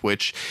network,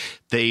 which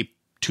they,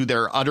 to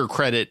their utter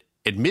credit,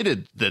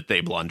 admitted that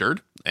they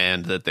blundered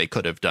and that they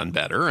could have done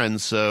better. And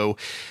so,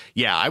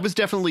 yeah, I was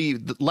definitely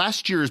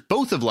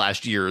both of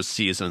last year's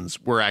seasons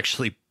were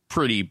actually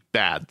pretty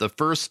bad. The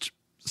first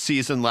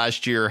season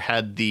last year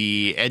had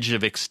the Edge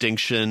of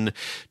Extinction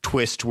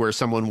twist where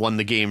someone won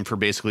the game for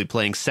basically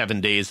playing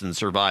 7 days in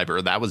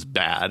Survivor. That was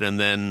bad. And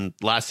then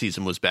last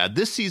season was bad.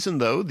 This season,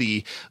 though,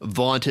 the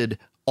vaunted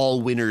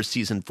All Winners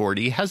Season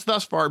 40 has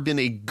thus far been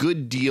a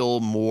good deal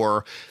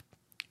more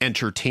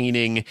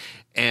entertaining,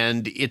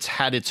 and it's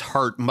had its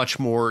heart much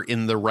more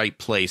in the right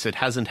place. It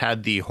hasn't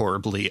had the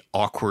horribly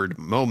awkward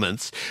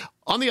moments.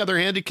 On the other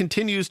hand, it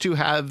continues to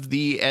have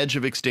the Edge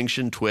of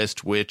Extinction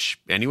twist, which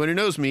anyone who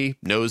knows me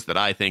knows that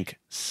I think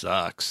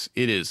sucks.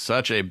 It is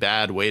such a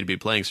bad way to be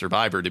playing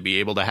Survivor, to be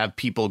able to have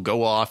people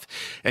go off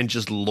and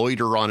just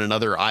loiter on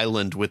another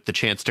island with the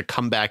chance to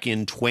come back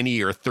in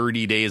 20 or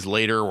 30 days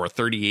later or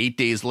 38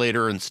 days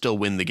later and still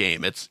win the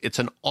game. It's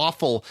an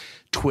awful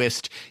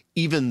twist,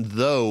 even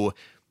though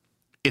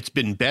it's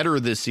been better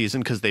this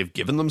season because they've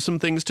given them some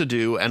things to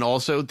do. And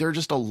also, there are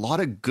just a lot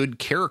of good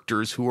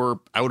characters who are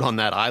out on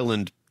that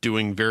island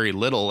doing very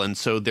little, and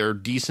so they're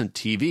decent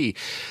TV.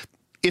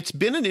 It's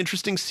been an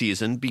interesting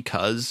season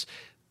because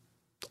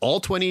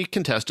all 20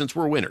 contestants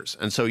were winners,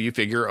 and so you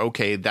figure,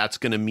 okay, that's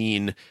going to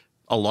mean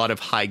a lot of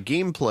high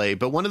gameplay.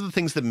 But one of the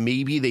things that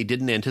maybe they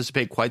didn't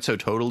anticipate quite so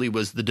totally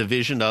was the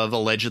division of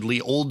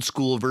allegedly old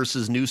school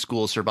versus new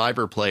school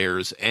Survivor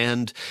players,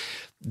 and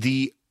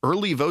the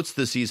early votes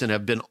this season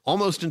have been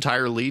almost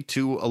entirely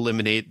to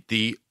eliminate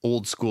the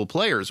old school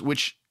players,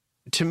 which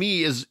to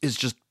me is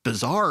just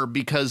bizarre,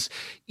 because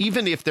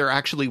even if there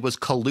actually was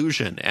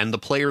collusion and the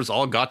players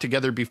all got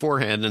together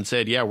beforehand and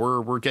said, yeah,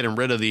 we're getting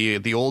rid of the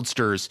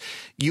oldsters,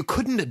 you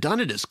couldn't have done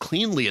it as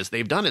cleanly as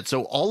they've done it.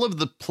 So all of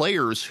the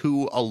players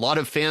who a lot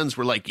of fans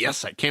were like,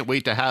 yes, I can't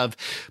wait to have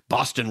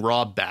Boston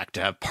Rob back,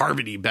 to have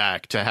Parvati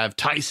back, to have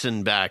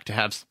Tyson back, to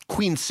have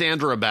Queen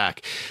Sandra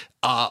back,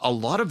 a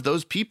lot of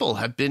those people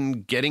have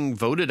been getting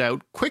voted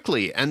out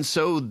quickly. And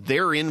so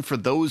therein, for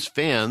those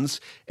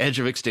fans, Edge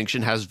of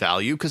Extinction has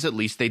value because at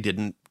least they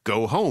didn't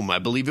go home. I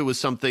believe it was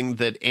something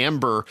that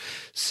Amber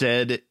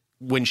said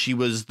when she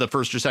was the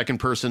first or second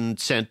person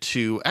sent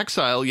to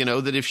exile,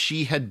 that if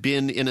she had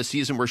been in a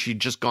season where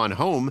she'd just gone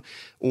home,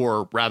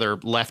 or rather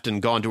left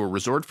and gone to a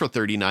resort for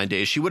 39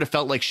 days, she would have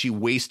felt like she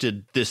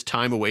wasted this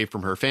time away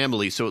from her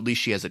family. So at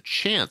least she has a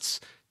chance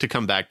to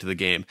come back to the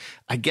game.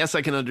 I guess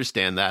I can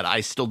understand that.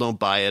 I still don't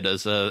buy it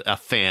as a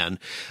fan,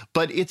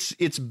 but it's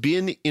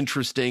been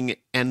interesting,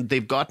 and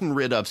they've gotten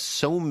rid of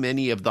so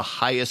many of the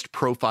highest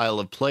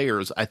profile of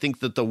players. I think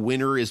that the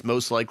winner is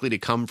most likely to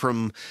come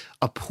from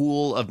a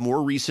pool of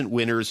more recent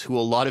winners who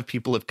a lot of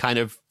people have kind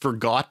of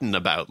forgotten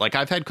about. Like,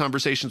 I've had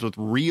conversations with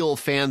real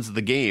fans of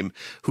the game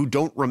who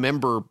don't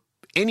remember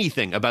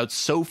anything about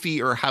Sophie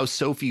or how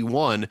Sophie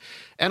won.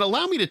 And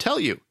allow me to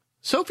tell you,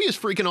 Sophie is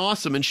freaking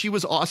awesome, and she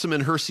was awesome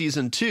in her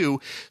season too.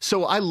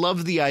 So I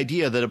love the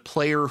idea that a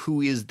player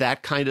who is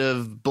that kind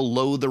of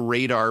below the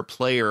radar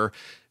player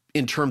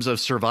in terms of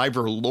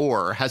Survivor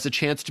lore, has a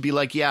chance to be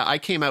like, yeah, I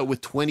came out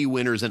with 20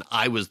 winners and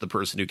I was the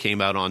person who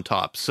came out on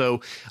top.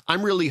 So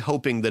I'm really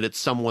hoping that it's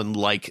someone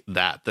like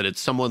that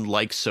it's someone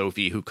like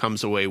Sophie who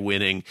comes away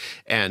winning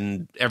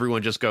and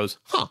everyone just goes,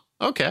 huh,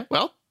 okay,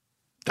 well,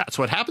 that's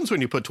what happens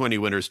when you put 20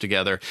 winners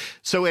together.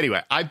 So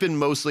anyway, I've been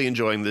mostly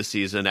enjoying this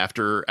season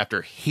after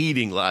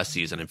hating last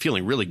season and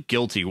feeling really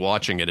guilty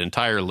watching it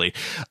entirely.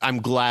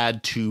 I'm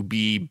glad to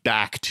be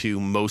back to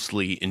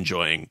mostly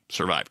enjoying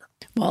Survivor.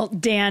 Well,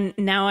 Dan,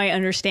 now I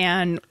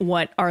understand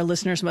what our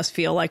listeners must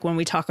feel like when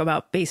we talk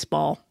about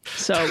baseball.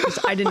 So 'cause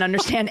I didn't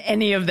understand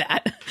any of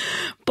that.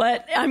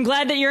 But I'm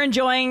glad that you're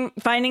enjoying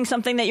finding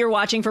something that you're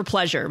watching for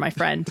pleasure, my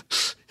friend.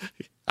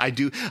 I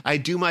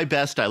do my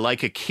best. I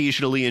like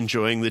occasionally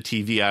enjoying the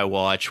TV I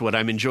watch. What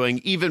I'm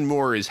enjoying even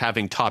more is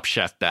having Top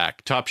Chef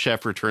back. Top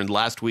Chef returned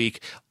last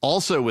week,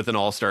 also with an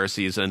all-star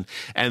season,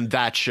 and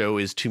that show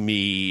is, to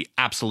me,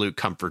 absolute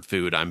comfort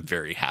food. I'm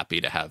very happy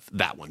to have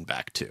that one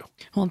back, too.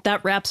 Well,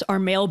 that wraps our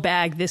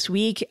mailbag this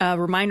week. A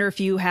reminder,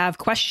 if you have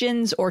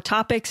questions or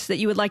topics that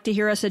you would like to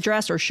hear us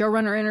address or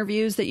showrunner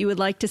interviews that you would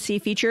like to see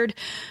featured,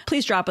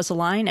 please drop us a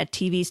line at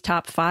TV's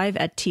Top 5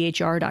 at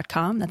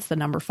thr.com. That's the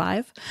number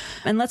 5.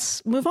 And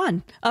let's move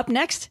on. Up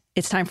next,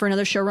 it's time for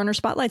another Showrunner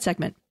Spotlight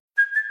segment.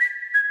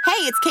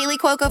 Hey, it's Kaylee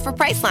Cuoco for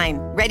Priceline.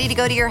 Ready to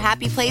go to your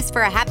happy place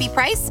for a happy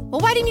price?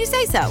 Well, why didn't you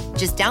say so?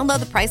 Just download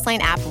the Priceline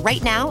app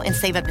right now and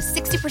save up to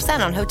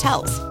 60% on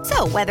hotels.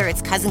 So whether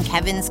it's Cousin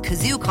Kevin's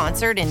Kazoo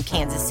Concert in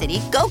Kansas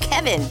City, go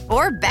Kevin,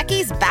 or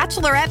Becky's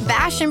Bachelorette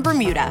Bash in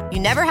Bermuda, you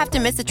never have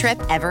to miss a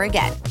trip ever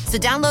again. So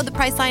download the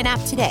Priceline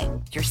app today.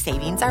 Your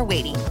savings are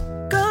waiting.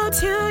 Go to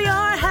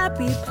your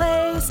happy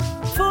place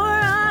for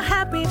a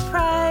happy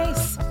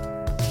price.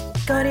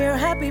 Go to your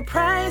happy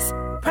price,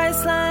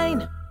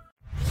 Priceline.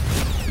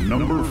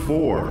 Number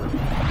 4.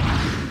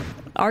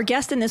 Our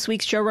guest in this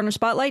week's Showrunner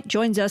Spotlight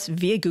joins us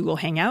via Google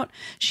Hangout.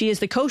 She is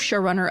the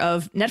co-showrunner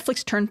of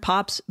Netflix turned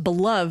Pop's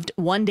beloved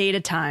One Day at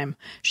a Time.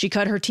 She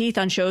cut her teeth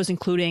on shows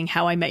including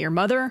How I Met Your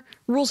Mother,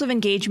 Rules of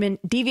Engagement,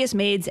 Devious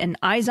Maids, and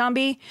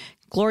iZombie.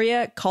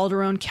 Gloria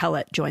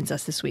Calderon-Kellett joins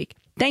us this week.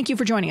 Thank you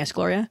for joining us,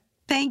 Gloria.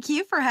 Thank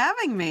you for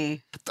having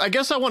me. I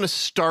guess I want to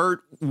start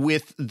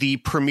with the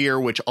premiere,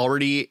 which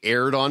already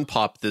aired on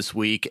Pop this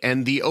week.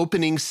 And the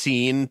opening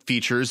scene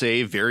features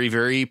a very,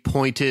 very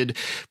pointed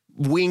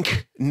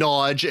wink,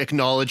 nod,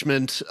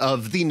 acknowledgement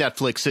of the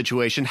Netflix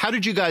situation. How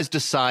did you guys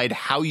decide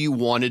how you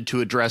wanted to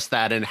address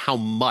that and how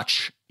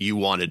much you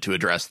wanted to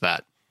address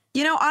that?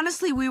 You know,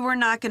 honestly, we were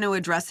not going to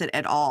address it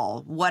at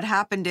all. What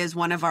happened is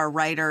one of our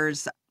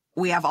writers,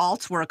 we have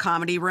alts, we're a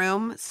comedy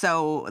room,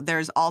 so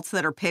there's alts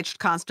that are pitched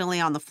constantly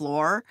on the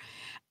floor.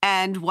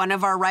 And one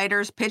of our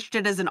writers pitched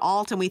it as an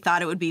alt, and we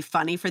thought it would be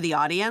funny for the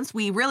audience.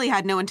 We really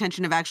had no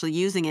intention of actually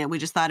using it. We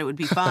just thought it would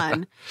be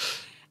fun.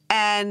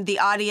 And the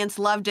audience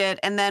loved it.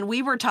 And then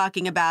we were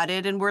talking about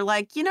it, and we're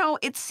like, you know,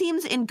 it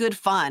seems in good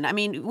fun. I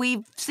mean,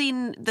 we've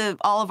seen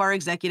all of our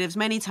executives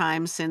many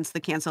times since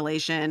the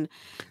cancellation.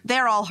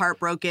 They're all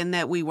heartbroken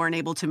that we weren't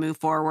able to move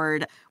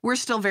forward. We're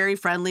still very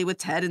friendly with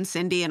Ted and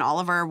Cindy and all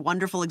of our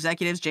wonderful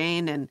executives,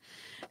 Jane and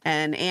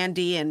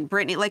Andy and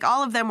Brittany. Like,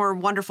 all of them were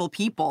wonderful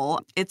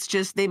people. It's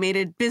just they made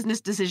a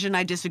business decision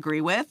I disagree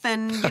with,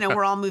 and, you know,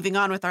 we're all moving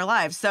on with our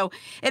lives. So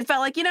it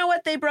felt like, you know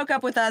what, they broke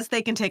up with us,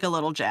 they can take a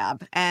little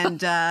jab.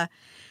 And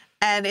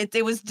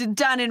it was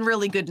done in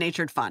really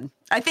good-natured fun.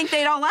 I think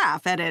they'd all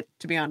laugh at it,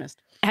 to be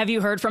honest. Have you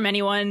heard from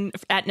anyone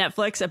at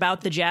Netflix about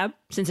the jab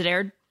since it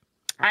aired?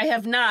 I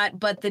have not,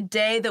 but the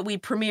day that we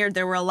premiered,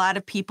 there were a lot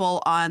of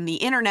people on the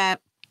internet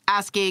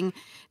asking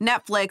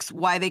Netflix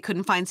why they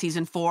couldn't find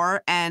season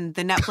 4. And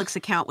the Netflix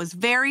account was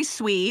very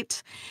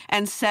sweet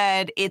and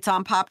said, it's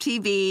on Pop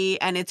TV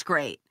and it's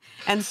great.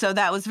 And so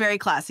that was very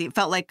classy. It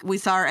felt like we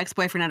saw our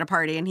ex-boyfriend at a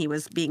party and he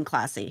was being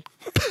classy.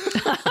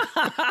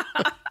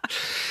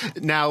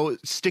 Now,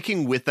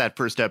 sticking with that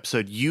first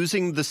episode,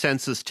 using the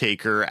census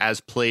taker as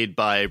played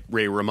by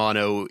Ray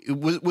Romano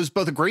was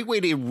both a great way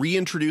to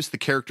reintroduce the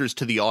characters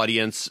to the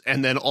audience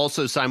and then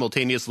also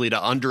simultaneously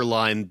to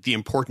underline the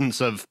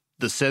importance of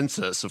the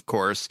census, of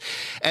course.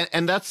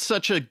 And that's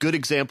such a good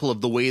example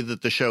of the way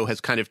that the show has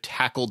kind of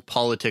tackled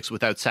politics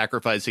without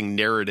sacrificing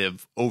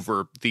narrative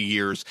over the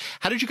years.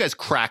 How did you guys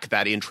crack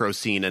that intro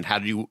scene and how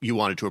did you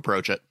wanted to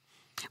approach it?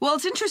 Well,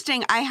 it's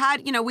interesting. I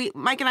had, you know,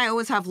 Mike and I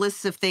always have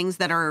lists of things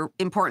that are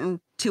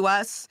important to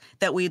us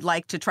that we'd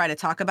like to try to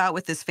talk about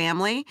with this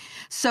family.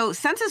 So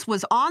census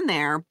was on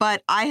there,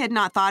 but I had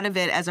not thought of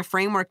it as a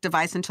framework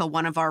device until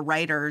one of our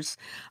writers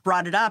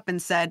brought it up and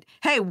said,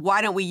 hey,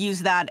 why don't we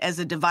use that as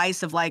a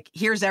device of like,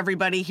 here's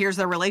everybody, here's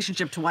their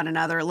relationship to one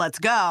another, let's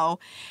go.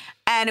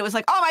 And it was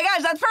like, oh my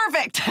gosh, that's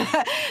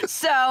perfect.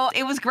 So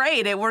it was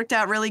great. It worked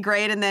out really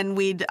great. And then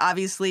we'd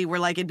obviously were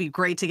like, it'd be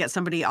great to get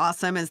somebody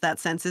awesome as that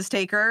census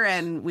taker.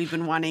 And we've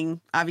been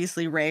wanting,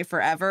 obviously, Ray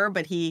forever,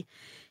 but he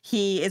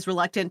is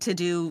reluctant to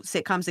do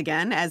sitcoms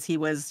again, as he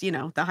was, you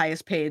know, the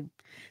highest paid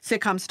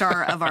sitcom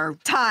star of our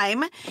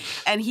time.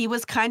 And he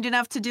was kind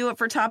enough to do it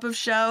for Top of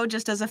Show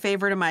just as a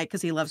favor to Mike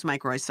because he loves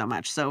Mike Royce so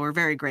much. So we're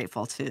very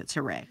grateful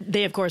to Ray.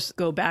 They, of course,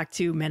 go back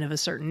to Men of a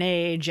Certain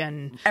Age,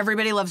 and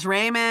Everybody Loves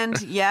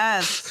Raymond.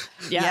 Yes.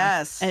 yeah.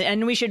 Yes.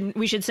 And we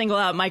should single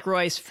out Mike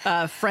Royce,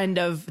 friend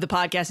of the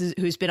podcast,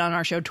 who's been on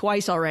our show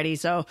twice already.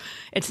 So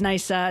it's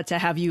nice to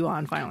have you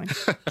on finally.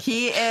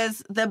 He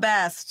is the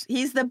best.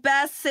 He's the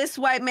best cis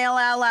white male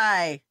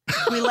ally.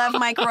 We love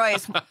Mike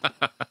Royce.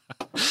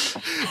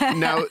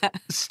 Now,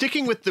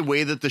 sticking with the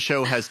way that the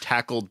show has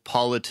tackled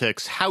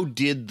politics, how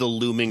did the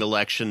looming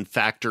election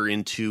factor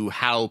into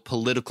how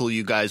political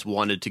you guys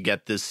wanted to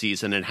get this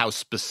season and how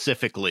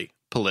specifically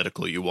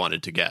political you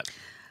wanted to get?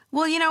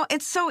 Well,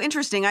 it's so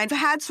interesting. I've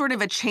had sort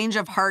of a change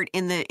of heart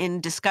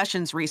in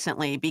discussions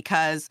recently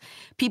because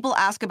people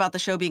ask about the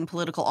show being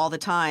political all the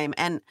time.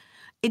 And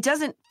it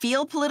doesn't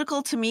feel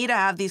political to me to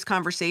have these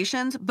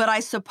conversations, but I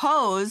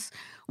suppose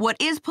what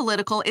is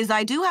political is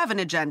I do have an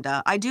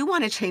agenda. I do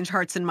want to change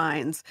hearts and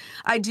minds.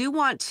 I do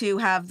want to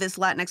have this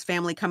Latinx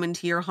family come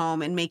into your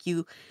home and make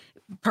you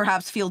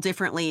perhaps feel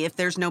differently if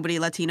there's nobody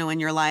Latino in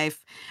your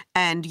life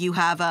and you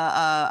have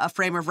a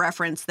frame of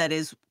reference that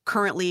is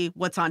currently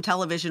what's on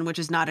television, which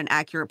is not an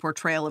accurate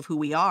portrayal of who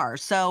we are.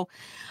 So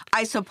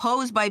I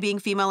suppose by being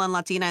female and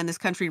Latina in this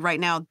country right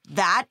now,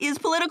 that is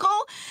political.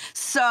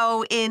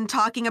 So in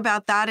talking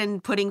about that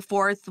and putting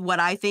forth what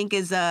I think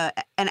is an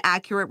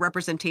accurate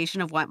representation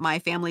of what my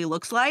family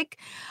looks like,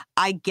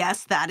 I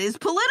guess that is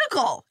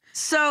political.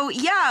 So,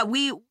 yeah,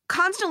 we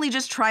constantly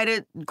just try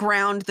to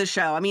ground the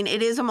show. I mean,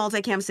 it is a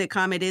multicam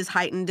sitcom. It is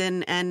heightened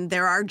and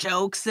there are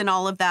jokes and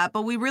all of that.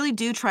 But we really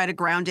do try to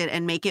ground it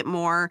and make it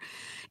more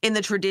in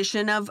the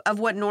tradition of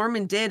what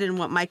Norman did and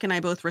what Mike and I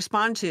both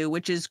respond to,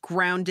 which is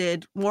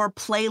grounded, more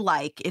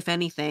play-like, if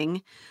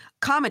anything,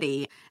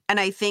 comedy. And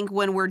I think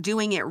when we're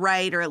doing it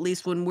right, or at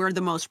least when we're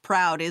the most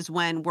proud, is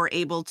when we're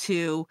able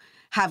to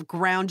have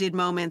grounded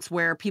moments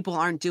where people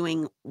aren't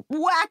doing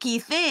wacky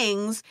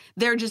things.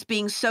 They're just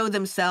being so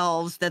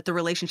themselves that the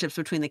relationships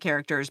between the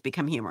characters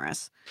become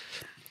humorous.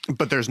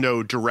 But there's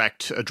no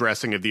direct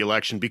addressing of the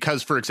election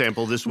because, for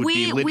example, this would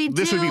be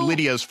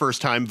Lydia's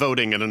first time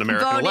voting in an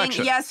American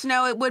election. Yes,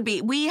 no, it would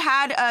be. We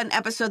had an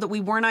episode that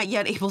we were not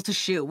yet able to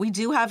shoot. We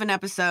do have an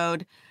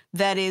episode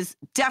that is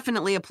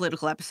definitely a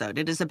political episode.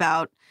 It is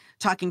about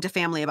talking to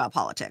family about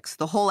politics.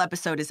 The whole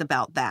episode is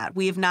about that.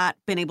 We have not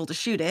been able to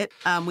shoot it.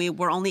 We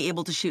were only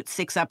able to shoot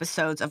 6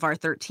 episodes of our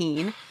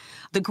 13.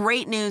 The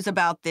great news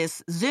about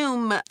this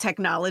Zoom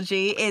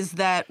technology is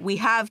that we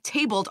have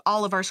tabled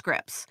all of our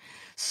scripts.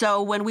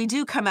 So when we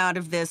do come out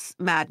of this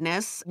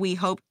madness, we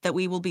hope that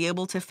we will be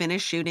able to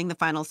finish shooting the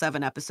final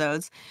 7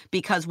 episodes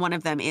because one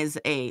of them is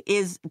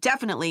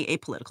definitely a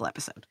political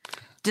episode.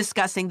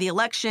 Discussing the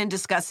election,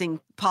 discussing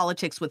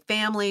politics with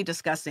family,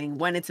 discussing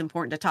when it's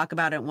important to talk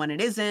about it and when it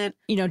isn't.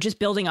 Just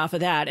building off of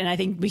that, and I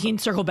think we can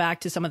circle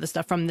back to some of the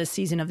stuff from this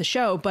season of the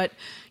show, but,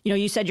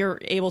 you said you're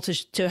able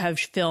to have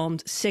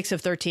filmed 6 of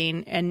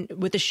 13, and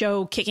with the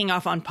show kicking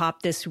off on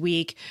Pop this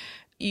week,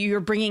 you're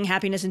bringing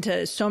happiness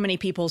into so many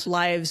people's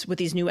lives with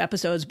these new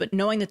episodes, but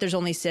knowing that there's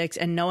only 6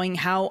 and knowing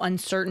how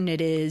uncertain it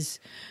is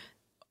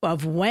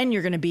of when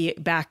you're going to be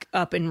back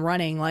up and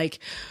running, look,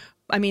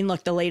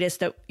 the latest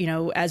that,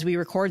 as we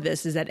record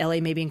this is that LA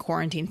may be in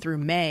quarantine through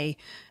May.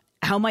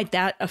 How might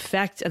that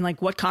affect and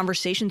what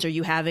conversations are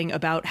you having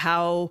about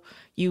how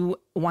you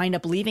wind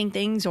up leaving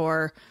things?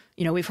 Or,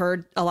 we've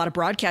heard a lot of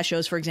broadcast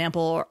shows, for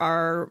example,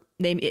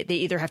 they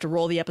either have to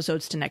roll the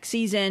episodes to next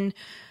season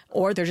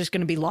or they're just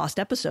going to be lost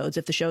episodes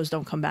if the shows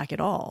don't come back at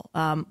all.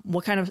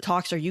 What kind of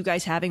talks are you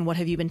guys having? What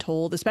have you been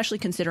told, especially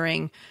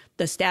considering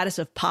the status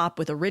of Pop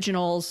with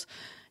originals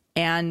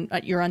and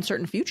your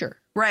uncertain future?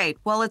 Right.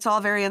 Well, it's all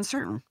very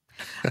uncertain.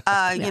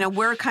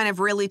 We're kind of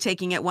really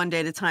taking it one day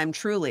at a time,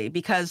 truly,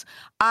 because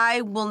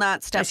I will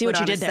not step foot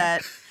on a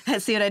set.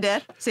 See what I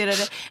did?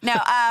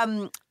 Now,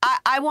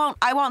 I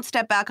won't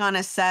step back on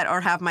a set or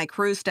have my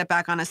crew step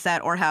back on a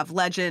set or have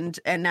legend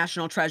and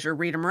national treasure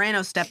Rita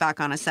Moreno step back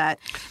on a set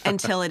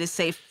until it is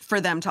safe for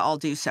them to all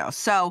do so.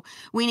 So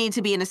we need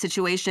to be in a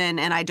situation,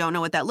 and I don't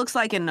know what that looks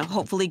like, and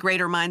hopefully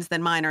greater minds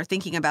than mine are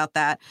thinking about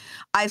that.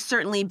 I've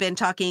certainly been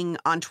talking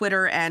on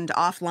Twitter and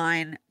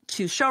offline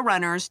to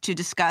showrunners to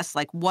discuss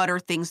what are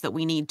things that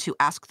we need to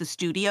ask the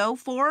studio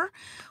for,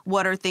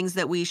 what are things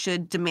that we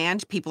should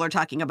demand. People are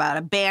talking about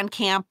a band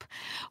camp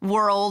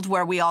world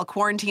where we all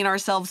quarantine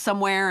ourselves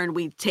somewhere and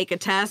we take a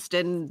test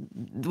and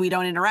we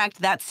don't interact.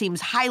 That seems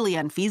highly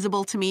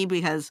unfeasible to me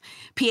because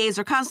PAs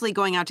are constantly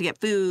going out to get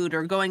food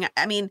or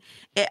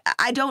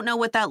I don't know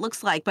what that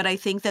looks like, but I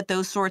think that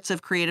those sorts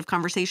of creative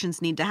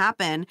conversations need to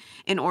happen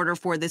in order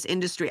for this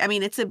industry.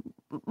 It's a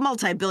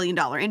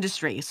multi-billion-dollar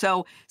industry,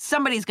 so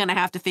somebody's going to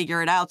have to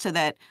figure it out so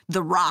that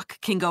The Rock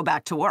can go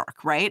back to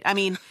work, right?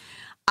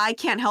 I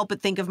can't help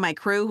but think of my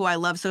crew, who I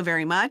love so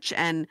very much,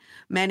 and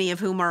many of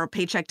whom are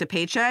paycheck to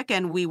paycheck,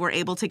 and we were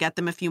able to get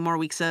them a few more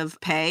weeks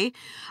of pay,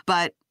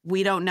 but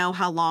we don't know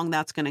how long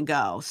that's going to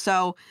go.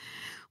 So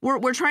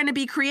we're trying to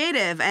be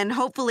creative, and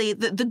hopefully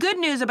the good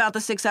news about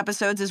the 6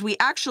 episodes is we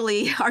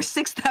actually, our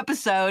 6th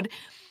episode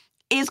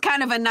is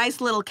kind of a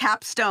nice little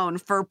capstone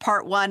for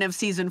part 1 of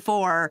season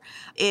 4.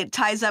 It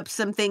ties up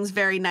some things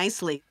very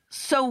nicely.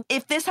 So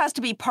if this has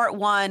to be part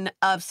 1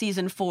 of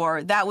season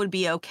 4, that would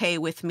be okay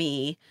with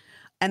me.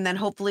 And then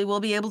hopefully we'll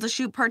be able to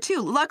shoot part 2.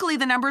 Luckily,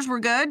 the numbers were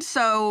good,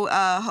 so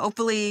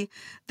hopefully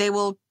they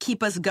will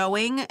keep us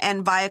going.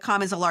 And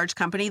Viacom is a large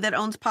company that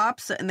owns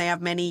Pops, and they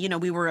have many,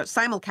 we were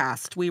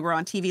simulcast. We were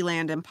on TV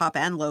Land and Pop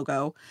and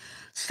Logo.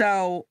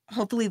 So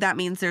hopefully that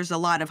means there's a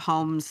lot of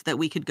homes that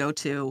we could go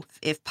to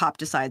if Pop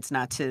decides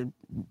not to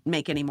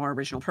make any more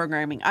original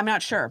programming. I'm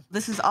not sure.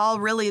 This is all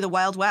really the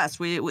Wild West.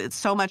 It's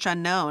so much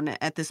unknown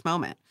at this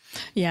moment.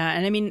 Yeah,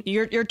 and I mean,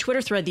 your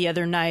Twitter thread the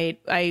other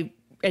night, I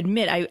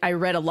admit I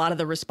read a lot of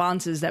the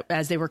responses that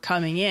as they were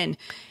coming in,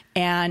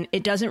 and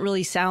it doesn't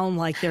really sound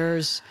like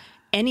there's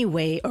any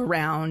way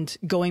around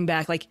going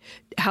back, like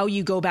how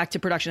you go back to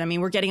production. I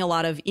mean, we're getting a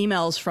lot of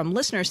emails from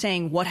listeners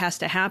saying what has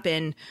to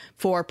happen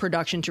for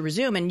production to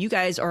resume. And you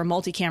guys are a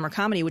multi-camera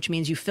comedy, which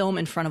means you film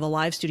in front of a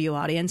live studio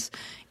audience.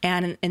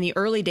 And in the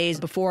early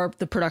days before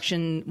the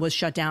production was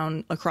shut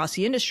down across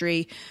the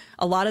industry,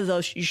 a lot of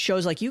those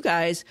shows like you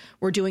guys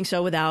were doing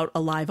so without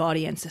a live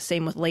audience.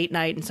 Same with late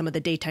night and some of the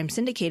daytime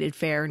syndicated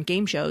fare and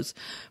game shows.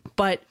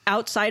 But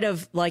outside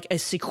of like a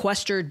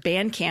sequestered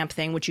Bandcamp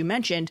thing, which you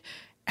mentioned,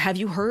 have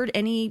you heard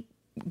any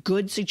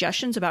good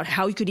suggestions about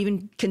how you could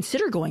even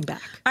consider going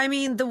back? I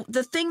mean,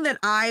 the thing that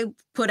I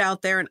put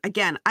out there, and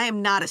again, I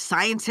am not a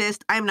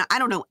scientist. I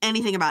don't know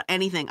anything about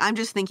anything. I'm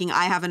just thinking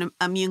I have an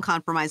immune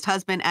compromised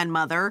husband and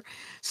mother,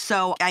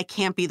 so I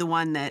can't be the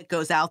one that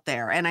goes out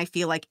there. And I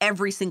feel like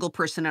every single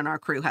person in our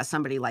crew has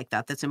somebody like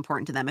that that's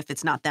important to them if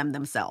it's not them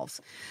themselves.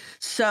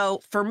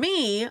 So for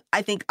me,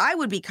 I think I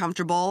would be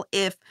comfortable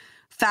if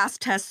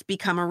fast tests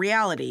become a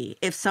reality.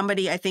 If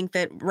somebody, I think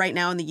that right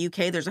now in the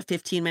UK, there's a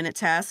 15-minute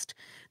test.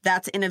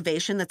 That's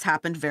innovation that's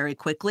happened very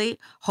quickly.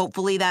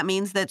 Hopefully that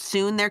means that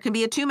soon there can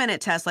be a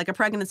 2-minute test, like a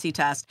pregnancy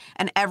test,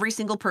 and every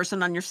single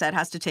person on your set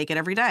has to take it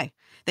every day.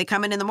 They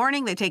come in the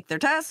morning, they take their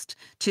test,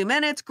 2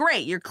 minutes,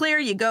 great, you're clear,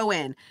 you go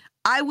in.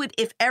 I would,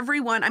 if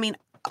everyone,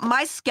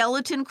 my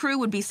skeleton crew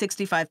would be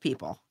 65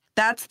 people.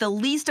 That's the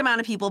least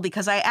amount of people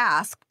because I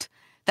asked.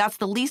 That's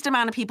the least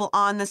amount of people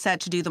on the set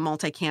to do the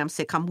multicam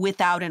sitcom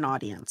without an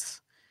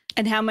audience.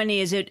 And how many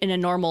is it in a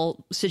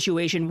normal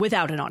situation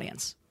without an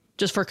audience?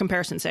 Just for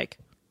comparison's sake.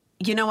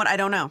 You know what? I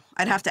don't know.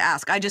 I'd have to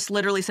ask. I just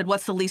literally said,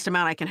 what's the least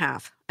amount I can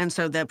have? And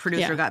so the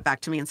producer got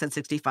back to me and said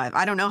 65.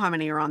 I don't know how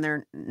many are on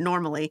there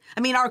normally.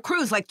 Our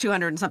crew's like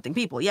 200 and something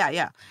people.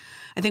 Yeah.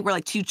 I think we're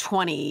like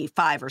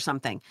 225 or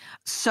something.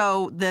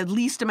 So the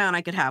least amount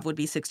I could have would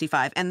be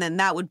 65. And then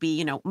that would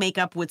be,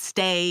 makeup would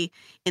stay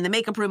in the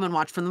makeup room and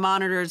watch from the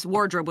monitors.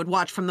 Wardrobe would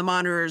watch from the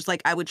monitors.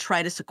 Like I would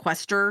try to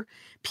sequester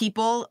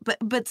people.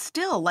 But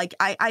still, like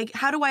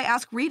how do I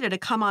ask Rita to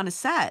come on a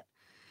set?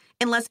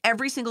 Unless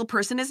every single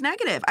person is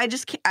negative. I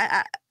just can't,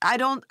 I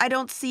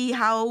don't see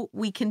how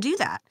we can do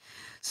that.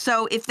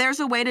 So if there's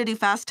a way to do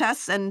fast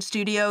tests and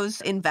studios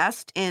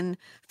invest in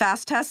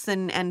fast tests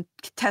and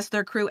test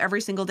their crew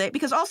every single day,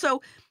 because also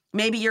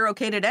maybe you're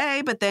okay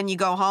today, but then you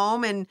go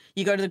home and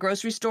you go to the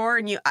grocery store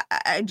and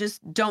I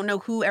just don't know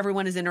who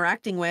everyone is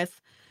interacting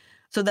with.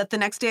 So that the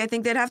next day I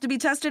think they'd have to be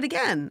tested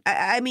again.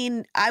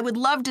 I would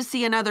love to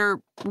see another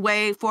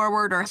way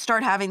forward or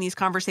start having these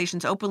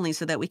conversations openly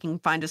so that we can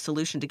find a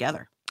solution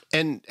together.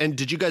 And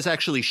did you guys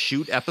actually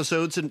shoot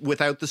episodes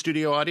without the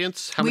studio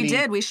audience? We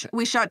did.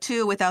 We shot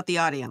 2 without the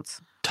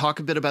audience. Talk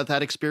a bit about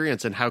that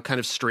experience and how kind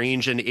of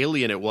strange and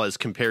alien it was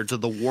compared to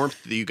the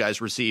warmth that you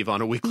guys receive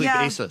on a weekly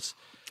basis.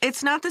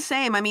 It's not the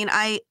same.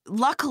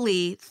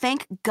 Luckily,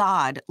 thank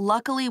God,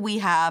 we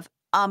have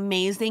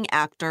amazing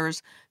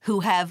actors who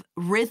have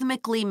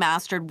rhythmically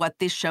mastered what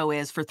this show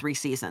is for 3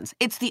 seasons.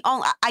 It's the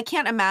only, I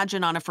can't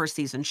imagine on a first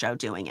season show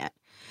doing it.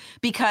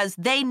 Because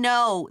they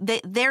know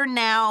they're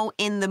now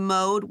in the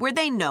mode where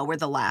they know where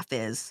the laugh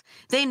is.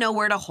 They know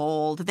where to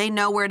hold. They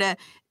know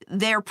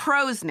they're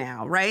pros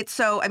now, right?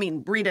 So,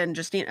 Rita and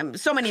Justine,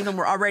 so many of them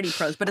were already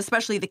pros, but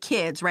especially the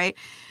kids, right?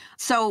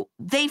 So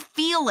they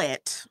feel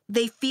it.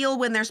 They feel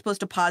when they're supposed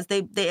to pause.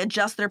 They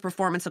adjust their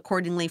performance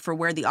accordingly for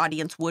where the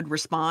audience would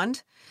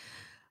respond.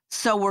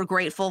 So we're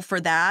grateful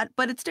for that,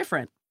 but it's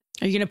different.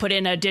 Are you going to put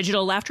in a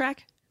digital laugh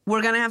track?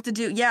 We're going to have to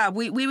do,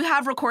 we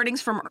have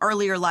recordings from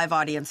earlier live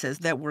audiences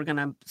that we're going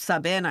to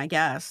sub in, I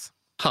guess.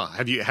 Huh.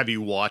 Have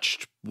you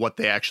watched what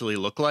they actually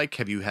look like?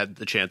 Have you had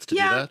the chance to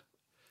do that?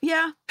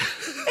 Yeah.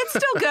 It's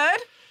still good.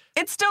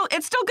 It's still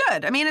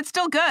good. It's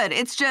still good.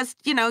 It's just,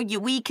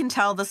 we can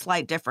tell the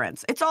slight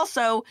difference. It's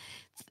also,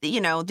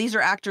 these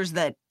are actors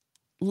that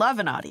love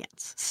an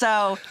audience.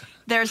 So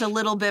there's a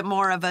little bit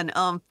more of an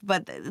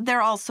but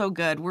they're all so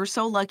good. We're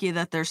so lucky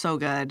that they're so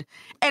good.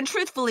 And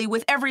truthfully,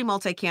 with every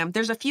multicam,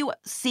 there's a few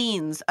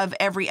scenes of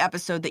every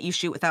episode that you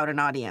shoot without an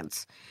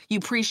audience. You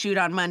pre-shoot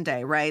on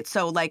Monday, right?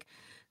 So like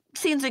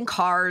scenes in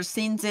cars,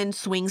 scenes in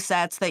swing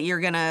sets that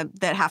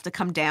that have to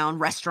come down,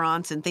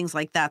 restaurants and things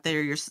like that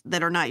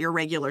that are not your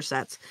regular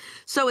sets.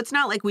 So it's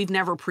not like we've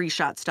never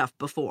pre-shot stuff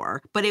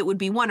before, but it would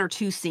be 1 or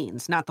 2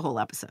 scenes, not the whole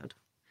episode.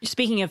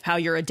 Speaking of how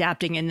you're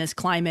adapting in this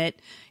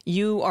climate,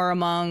 you are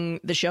among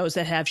the shows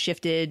that have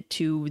shifted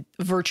to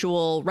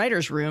virtual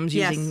writers' rooms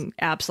using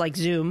apps like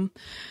Zoom.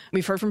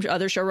 We've heard from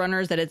other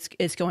showrunners that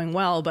it's going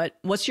well, but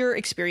what's your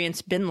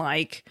experience been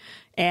like?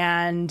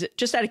 And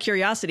just out of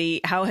curiosity,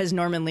 how has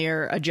Norman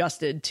Lear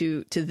adjusted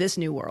to this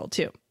new world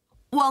too?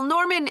 Well,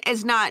 Norman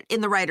is not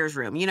in the writer's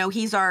room. You know,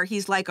 he's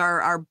like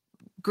our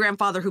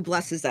grandfather who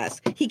blesses us.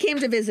 He came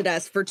to visit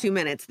us for 2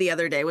 minutes the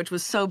other day, which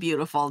was so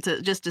beautiful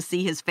to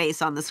see his face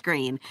on the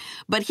screen.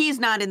 But he's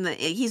not in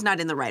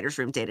the writer's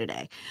room day to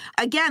day.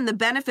 Again, the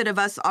benefit of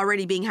us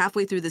already being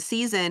halfway through the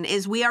season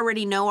is we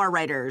already know our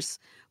writers.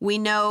 We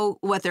know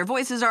what their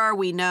voices are.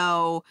 We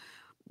know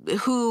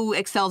who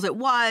excels at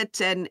what.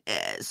 And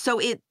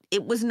so it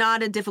was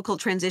not a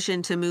difficult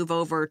transition to move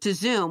over to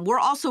Zoom. We're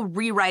also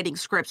rewriting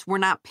scripts. We're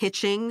not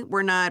pitching.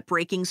 We're not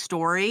breaking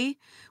story,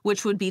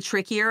 which would be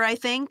trickier, I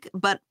think.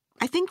 But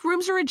I think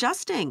rooms are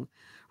adjusting.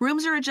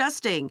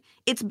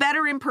 It's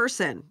better in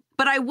person.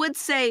 But I would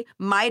say,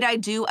 might I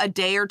do a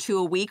day or two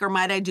a week, or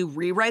might I do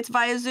rewrites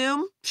via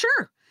Zoom?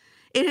 Sure.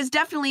 It has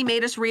definitely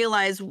made us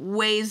realize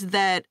ways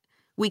that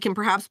we can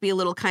perhaps be a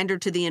little kinder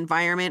to the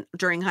environment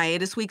during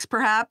hiatus weeks,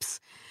 perhaps,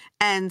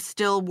 and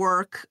still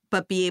work,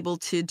 but be able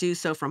to do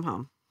so from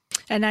home.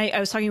 And I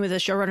was talking with a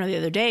showrunner the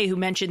other day who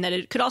mentioned that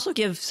it could also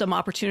give some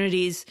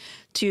opportunities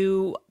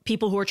to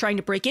people who are trying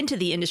to break into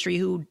the industry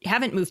who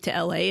haven't moved to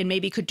LA and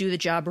maybe could do the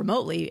job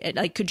remotely.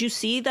 Like, could you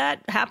see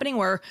that happening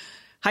where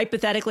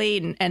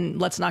hypothetically, and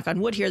let's knock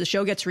on wood here, the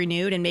show gets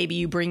renewed and maybe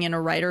you bring in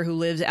a writer who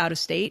lives out of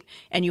state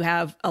and you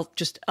have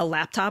just a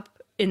laptop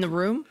in the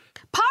room?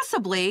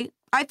 Possibly.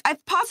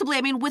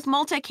 I mean, with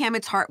multicam,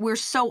 it's hard. We're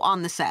so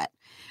on the set.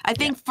 I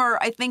think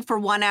for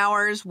 1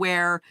 hours,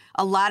 where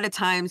a lot of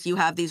times you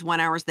have these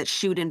 1 hours that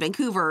shoot in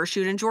Vancouver or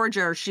shoot in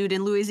Georgia or shoot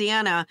in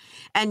Louisiana,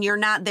 and you're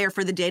not there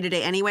for the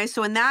day-to-day anyway.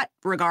 So in that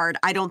regard,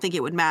 I don't think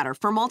it would matter.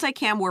 For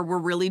multicam, where we're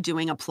really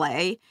doing a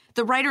play,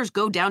 the writers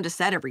go down to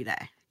set every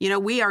day. You know,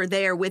 we are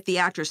there with the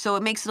actors, so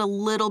it makes it a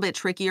little bit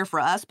trickier for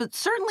us, but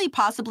certainly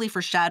possibly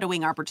for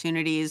shadowing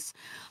opportunities.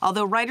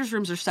 Although writers'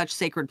 rooms are such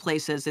sacred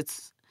places,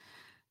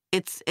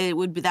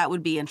 that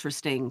would be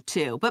interesting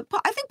too. But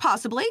I think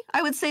possibly.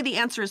 I would say the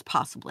answer is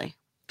possibly.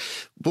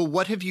 Well,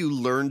 what have you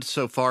learned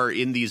so far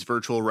in these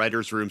virtual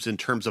writers' rooms in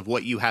terms of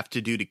what you have to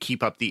do to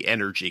keep up the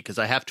energy? Because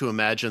I have to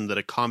imagine that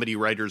a comedy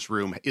writers'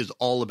 room is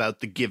all about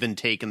the give and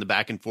take and the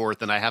back and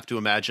forth, and I have to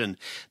imagine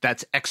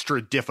that's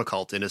extra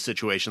difficult in a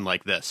situation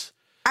like this.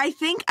 I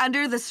think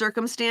under the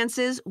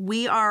circumstances,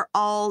 we are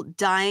all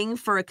dying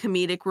for a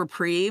comedic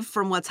reprieve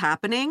from what's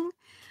happening,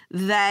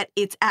 that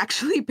it's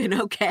actually been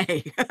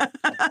okay.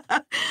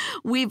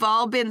 We've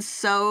all been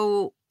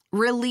so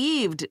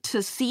relieved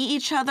to see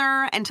each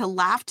other and to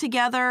laugh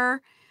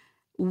together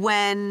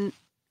when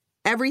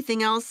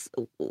everything else,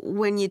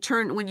 when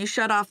you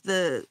shut off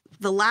the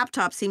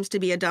laptop, seems to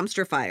be a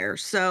dumpster fire.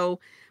 So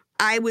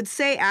I would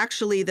say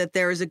actually that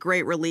there is a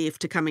great relief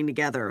to coming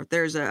together.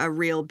 There's a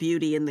real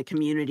beauty in the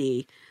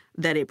community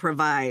that it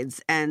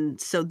provides.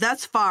 And so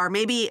thus far,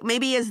 maybe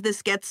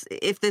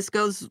if this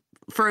goes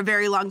for a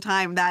very long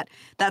time,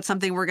 that's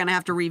something we're going to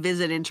have to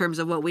revisit in terms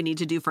of what we need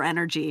to do for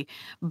energy.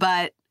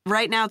 But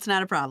right now, it's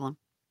not a problem.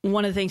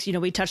 One of the things,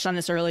 we touched on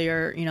this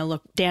earlier,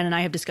 look, Dan and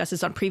I have discussed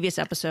this on previous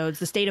episodes.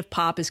 The state of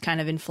pop is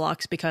kind of in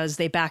flux because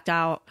they backed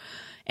out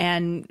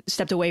and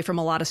stepped away from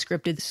a lot of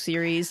scripted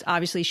series.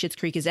 Obviously, Schitt's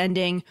Creek is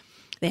ending.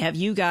 They have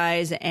you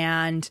guys.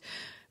 And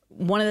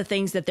one of the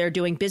things that they're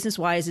doing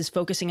business-wise is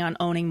focusing on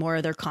owning more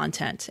of their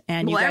content.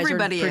 And you guys are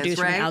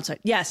producing outside.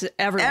 Yes,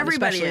 everybody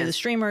especially is. The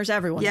streamers,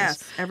 everyone is.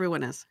 Yes,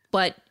 everyone is.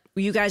 But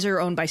you guys are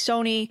owned by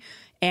Sony.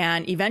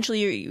 And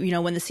eventually,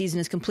 when the season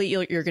is complete,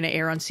 you're going to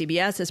air on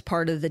CBS as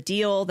part of the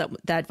deal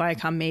that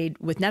Viacom made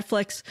with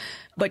Netflix.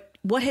 But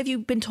what have you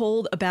been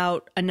told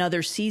about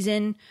another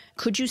season?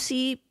 Could you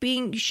see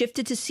being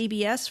shifted to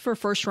CBS for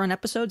first-run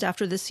episodes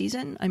after this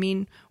season? I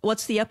mean,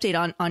 what's the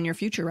update on your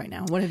future right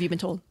now? What have you been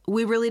told?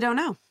 We really don't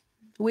know.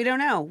 We don't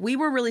know. We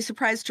were really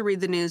surprised to read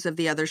the news of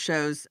the other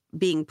shows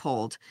being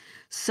pulled.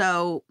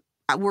 So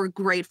we're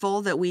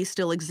grateful that we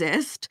still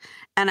exist.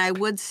 And I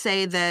would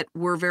say that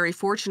we're very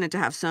fortunate to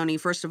have Sony,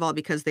 first of all,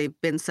 because they've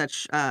been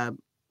such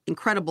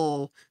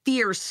incredible,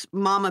 fierce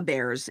mama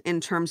bears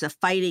in terms of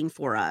fighting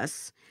for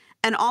us.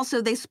 And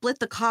also they split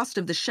the cost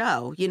of the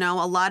show.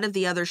 A lot of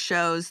the other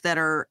shows that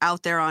are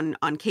out there on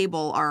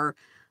cable are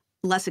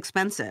less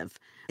expensive.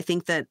 I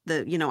think that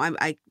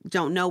I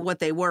don't know what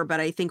they were,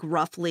 but I think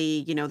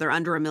roughly, they're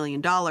under $1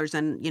 million, and,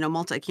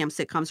 multicam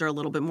sitcoms are a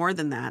little bit more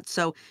than that.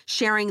 So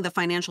sharing the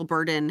financial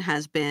burden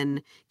has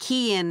been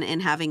key in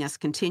having us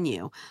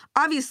continue.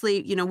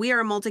 Obviously, we are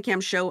a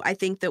multicam show. I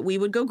think that we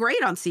would go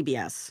great on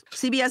CBS.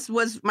 CBS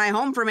was my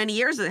home for many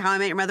years at How I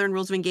Met Your Mother and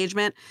Rules of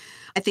Engagement.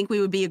 I think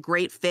we would be a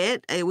great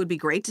fit. It would be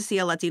great to see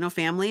a Latino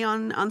family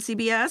on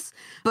CBS.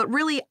 But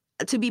really,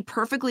 to be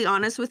perfectly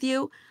honest with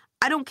you,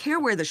 I don't care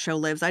where the show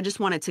lives. I just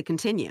want it to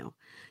continue.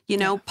 You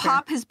know,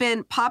 Pop has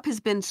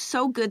been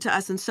so good to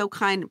us and so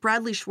kind.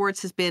 Bradley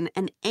Schwartz has been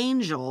an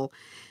angel.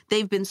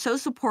 They've been so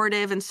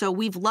supportive, and so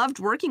we've loved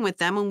working with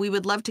them, and we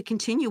would love to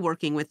continue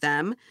working with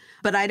them.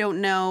 But I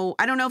don't know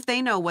if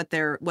they know what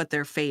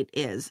their fate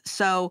is.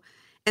 So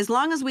as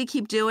long as we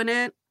keep doing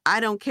it, I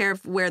don't care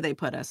where they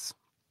put us.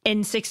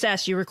 In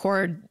Success, you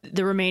record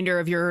the remainder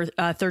of your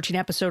 13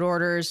 episode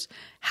orders.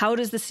 How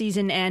does the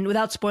season end?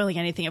 Without spoiling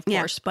anything, of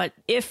course. But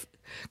if,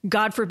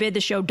 God forbid,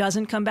 the show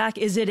doesn't come back,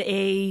 is it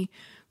a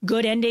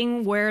good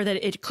ending where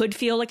that it could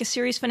feel like a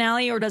series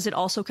finale, or does it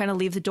also kind of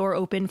leave the door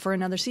open for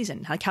another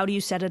season? Like, how do you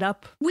set it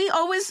up?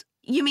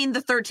 You mean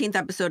the 13th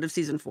episode of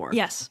season 4?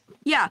 Yes.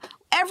 Yeah.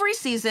 Every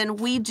season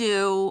we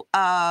do,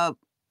 I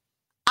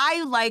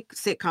like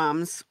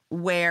sitcoms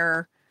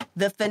where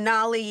the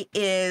finale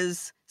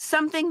is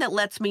something that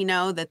lets me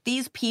know that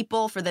these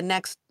people for the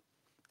next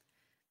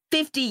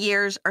 50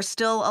 years are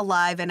still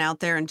alive and out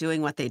there and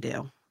doing what they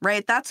do.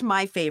 Right? That's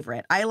my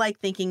favorite. I like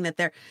thinking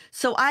that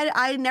so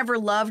I never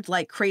loved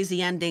like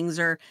crazy endings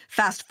or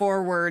fast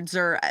forwards,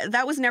 or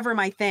that was never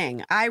my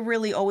thing. I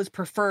really always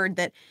preferred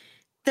that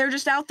they're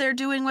just out there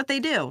doing what they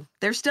do.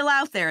 They're still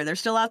out there. They're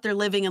still out there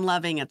living and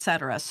loving,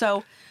 etc.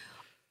 So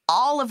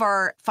all of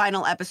our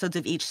final episodes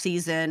of each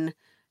season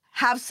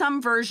have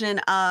some version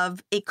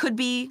of, it could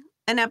be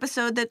an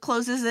episode that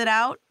closes it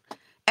out.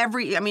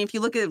 If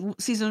you look at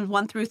seasons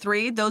 1 through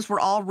 3, those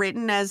were all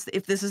written as,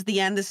 if this is the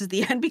end, this is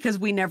the end, because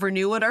we never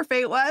knew what our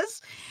fate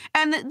was.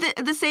 And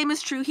the same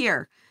is true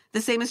here.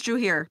 The same is true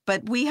here.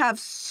 But we have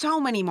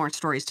so many more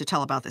stories to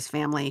tell about this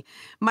family.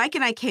 Mike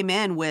and I came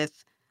in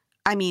with,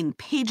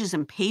 pages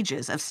and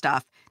pages of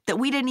stuff that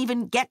we didn't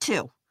even get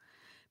to,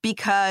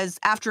 because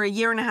after a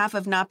year and a half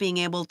of not being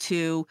able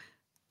to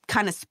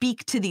kind of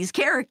speak to these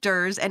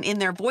characters and in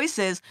their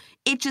voices,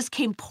 it just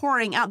came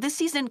pouring out. This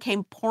season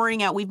came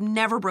pouring out. We've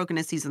never broken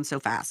a season so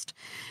fast.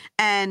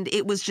 And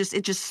it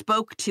just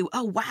spoke to,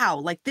 oh, wow,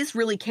 like this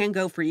really can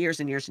go for years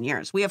and years and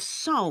years. We have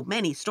so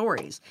many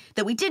stories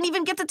that we didn't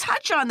even get to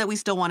touch on that we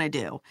still want to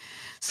do.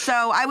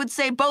 So I would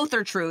say both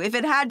are true. If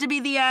it had to be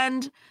the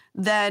end,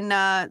 then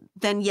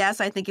yes,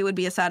 I think it would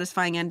be a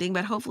satisfying ending,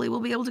 but hopefully we'll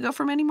be able to go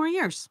for many more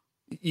years.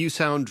 You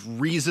sound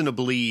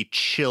reasonably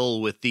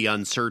chill with the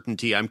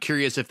uncertainty. I'm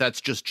curious if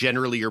that's just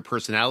generally your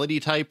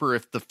personality type, or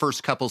if the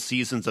first couple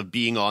seasons of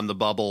being on the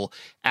bubble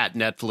at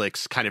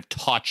Netflix kind of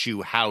taught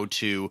you how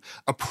to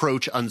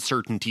approach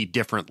uncertainty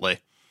differently.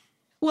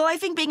 Well, I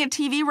think being a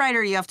TV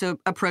writer, you have to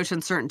approach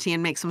uncertainty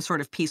and make some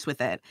sort of peace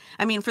with it.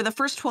 For the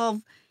first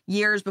 12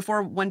 years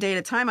before One Day at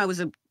a Time, I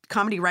was a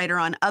comedy writer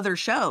on other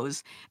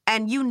shows,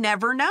 and you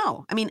never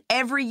know.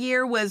 Every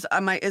year is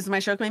my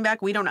show coming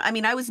back? We don't know.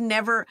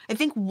 I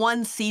think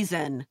one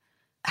season,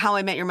 How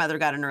I Met Your Mother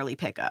got an early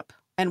pickup,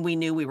 and we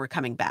knew we were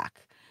coming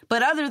back.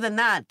 But other than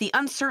that, the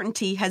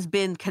uncertainty has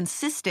been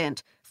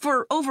consistent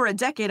for over a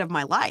decade of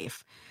my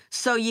life.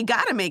 So you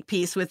got to make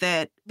peace with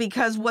it,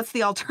 because what's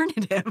the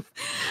alternative?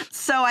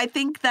 So I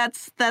think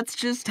that's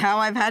just how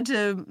I've had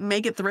to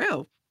make it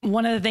through.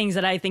 One of the things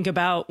that I think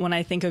about when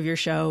I think of your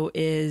show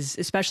is,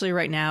 especially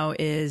right now,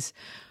 is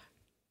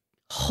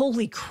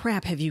holy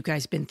crap, have you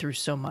guys been through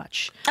so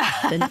much?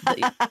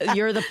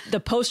 You're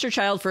the poster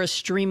child for a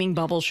streaming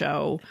bubble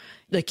show,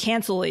 the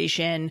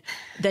cancellation,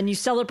 then you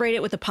celebrate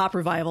it with a Pop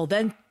revival,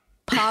 then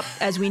Pop,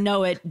 as we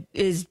know it,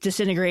 is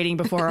disintegrating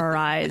before our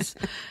eyes.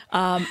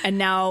 And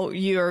now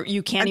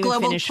you can't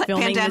even finish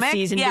filming the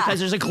season because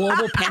there's a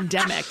global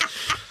pandemic.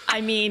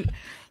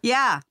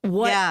 Yeah.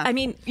 What? Yeah.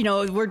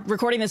 We're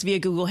recording this via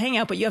Google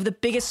Hangout, but you have the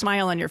biggest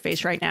smile on your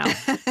face right now.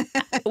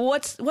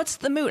 What's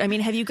the mood?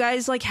 Have you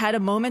guys had a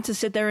moment to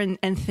sit there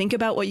and think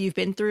about what you've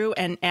been through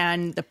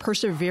and the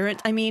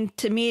perseverance?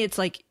 To me, it's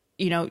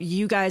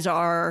you guys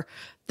are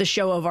the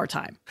show of our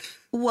time.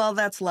 Well,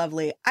 that's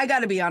lovely. I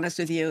got to be honest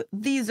with you.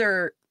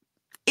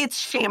 It's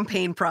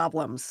champagne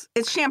problems.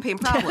 It's champagne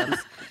problems.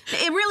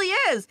 It really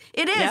is.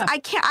 It is. Yeah.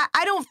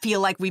 I don't feel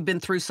like we've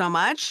been through so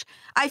much.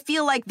 I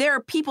feel like there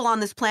are people on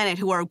this planet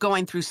who are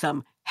going through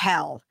some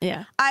hell.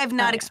 Yeah. I have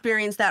not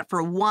experienced that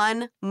for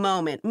one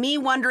moment. Me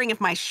wondering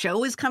if my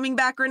show is coming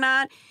back or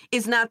not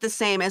is not the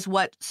same as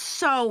what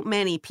so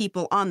many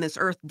people on this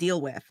earth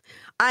deal with.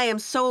 I am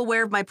so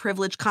aware of my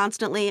privilege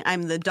constantly.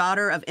 I'm the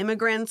daughter of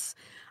immigrants.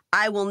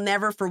 I will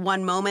never for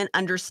one moment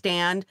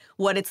understand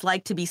what it's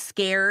like to be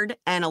scared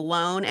and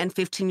alone and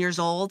 15 years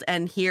old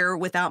and here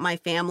without my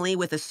family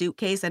with a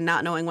suitcase and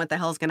not knowing what the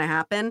hell is going to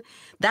happen.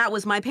 That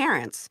was my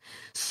parents.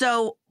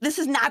 So this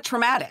is not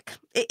traumatic.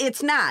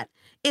 It's not.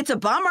 It's a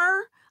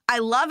bummer. I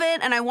love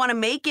it and I want to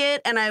make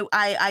it. And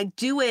I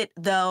do it,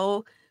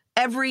 though.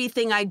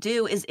 Everything I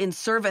do is in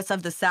service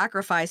of the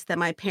sacrifice that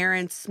my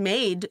parents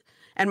made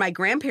and my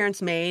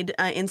grandparents made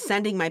in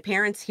sending my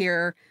parents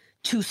here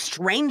to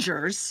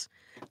strangers,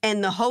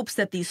 in the hopes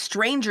that these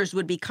strangers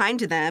would be kind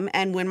to them.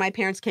 And when my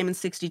parents came in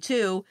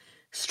 1962,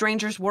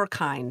 strangers were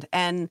kind.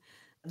 And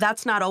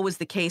that's not always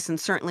the case, and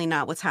certainly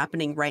not what's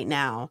happening right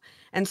now.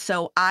 And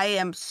so I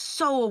am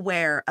so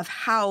aware of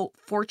how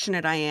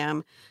fortunate I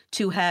am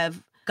to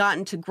have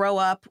gotten to grow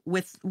up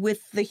with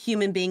the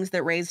human beings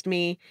that raised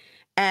me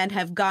and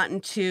have gotten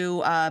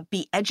to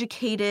be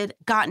educated,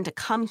 gotten to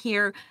come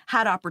here,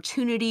 had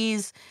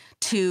opportunities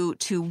to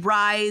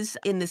rise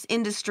in this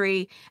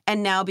industry,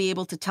 and now be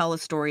able to tell a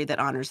story that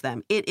honors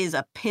them. It is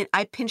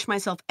I pinch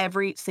myself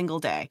every single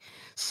day.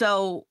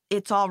 So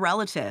it's all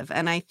relative.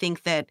 And I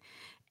think that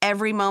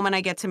every moment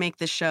I get to make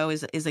this show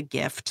is a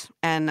gift.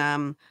 And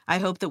I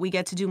hope that we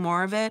get to do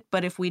more of it.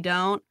 But if we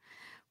don't,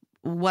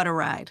 what a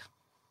ride.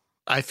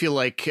 I feel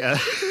like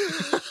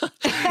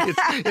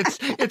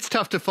it's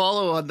tough to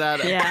follow on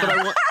that.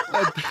 Yeah.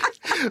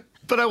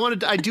 But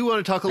I do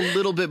want to talk a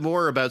little bit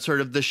more about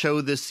sort of the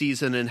show this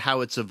season and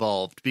how it's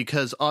evolved,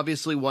 because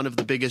obviously one of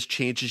the biggest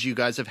changes you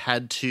guys have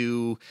had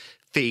to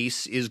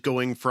face is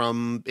going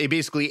from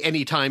basically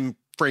any time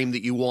frame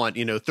that you want,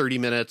 30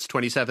 minutes,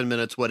 27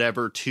 minutes,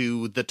 whatever,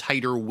 to the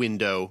tighter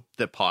window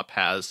that Pop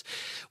has.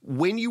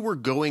 When you were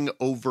going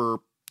over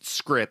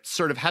scripts,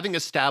 sort of having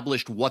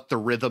established what the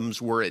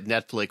rhythms were at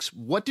Netflix,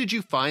 what did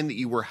you find that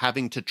you were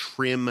having to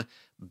trim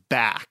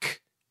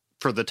back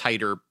for the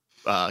tighter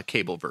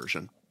cable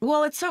version?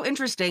 Well, it's so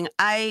interesting.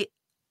 I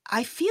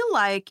feel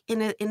like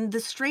in the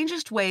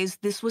strangest ways,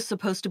 this was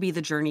supposed to be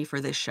the journey for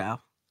this show.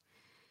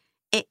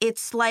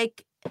 It's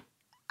like,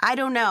 I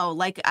don't know,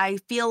 like I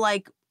feel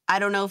like, I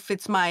don't know if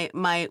it's my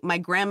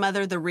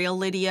grandmother, the real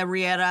Lydia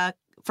Riera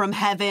from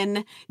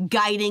heaven,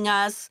 guiding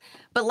us.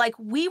 But like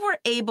we were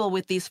able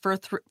with these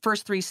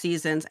first 3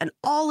 seasons and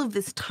all of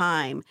this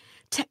time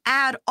to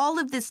add all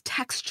of this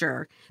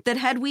texture that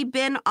had we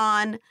been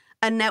on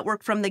a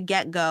network from the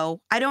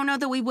get-go, I don't know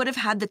that we would have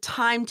had the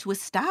time to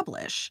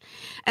establish.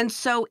 And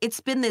so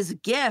it's been this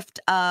gift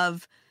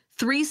of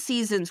 3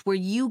 seasons where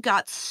you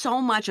got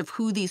so much of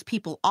who these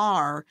people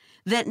are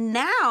that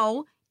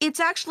now it's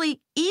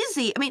actually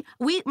easy. I mean,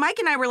 Mike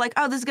and I were like,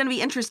 oh, this is going to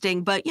be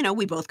interesting. But,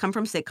 we both come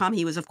from sitcom.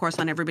 He was, of course,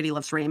 on Everybody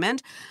Loves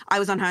Raymond. I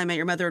was on How I Met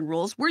Your Mother and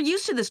Rules. We're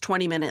used to this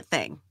 20-minute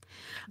thing.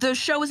 The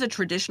show is a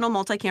traditional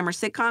multi-camera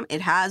sitcom.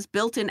 It has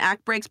built-in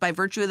act breaks by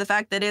virtue of the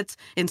fact that it's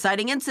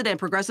inciting incident,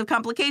 progressive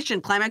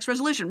complication, climax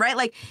resolution, right?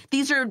 Like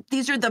these are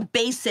the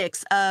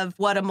basics of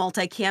what a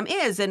multi-cam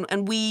is. And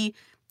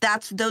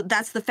that's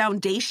the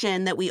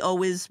foundation that we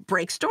always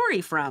break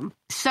story from.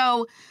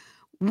 So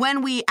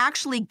when we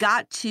actually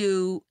got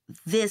to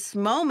this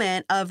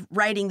moment of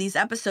writing these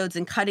episodes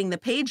and cutting the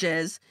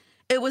pages,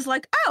 it was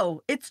like,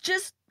 oh, it's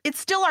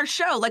still our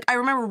show. Like, I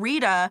remember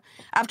Rita,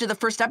 after the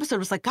first episode,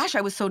 was like, gosh,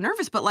 I was so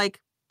nervous, but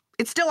like,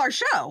 it's still our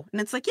show.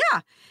 And it's like,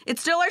 yeah,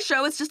 it's still our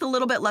show. It's just a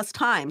little bit less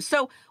time.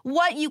 So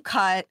what you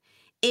cut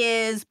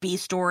is B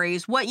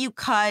stories. What you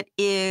cut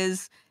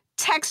is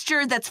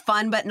texture that's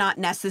fun but not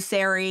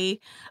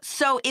necessary.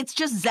 So it's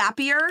just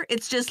zappier.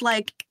 It's just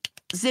like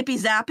zippy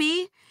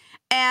zappy.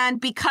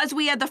 And because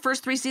we had the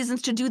first 3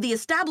 seasons to do the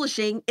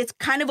establishing, it's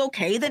kind of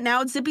okay that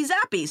now it's zippy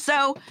zappy.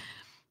 So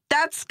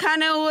that's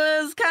kind of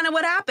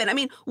what happened. I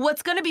mean,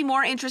 what's going to be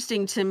more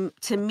interesting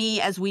to me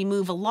as we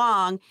move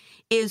along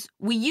is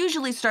we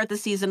usually start the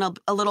season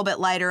a little bit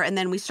lighter, and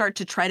then we start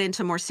to tread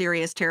into more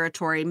serious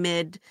territory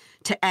mid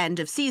to end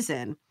of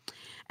season.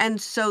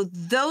 And so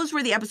those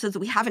were the episodes that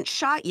we haven't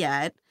shot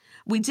yet.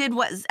 We did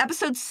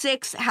episode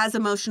 6 has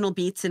emotional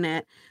beats in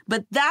it,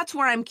 but that's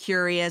where I'm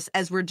curious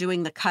as we're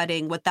doing the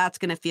cutting, what that's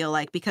going to feel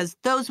like, because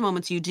those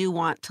moments you do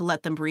want to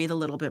let them breathe a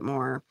little bit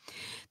more.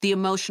 The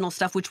emotional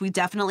stuff, which we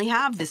definitely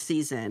have this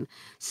season.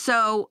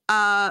 So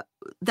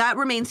that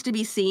remains to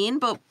be seen,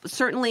 but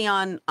certainly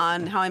on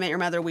How I Met Your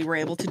Mother, we were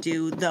able to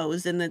do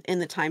those in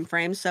the time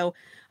frame. So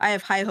I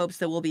have high hopes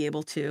that we'll be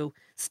able to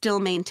still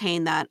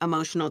maintain that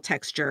emotional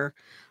texture.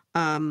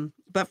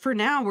 But for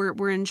now,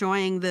 we're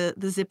enjoying the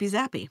zippy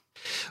zappy.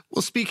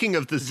 Well, speaking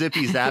of the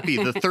zippy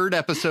zappy, the 3rd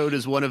episode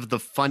is one of the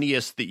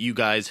funniest that you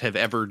guys have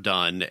ever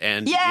done,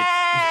 and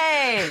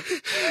yay!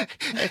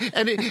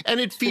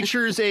 it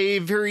features a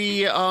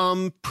very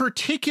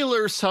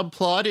particular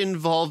subplot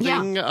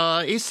involving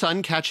a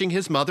son catching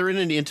his mother in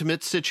an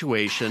intimate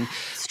situation.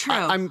 It's true.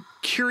 I'm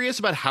curious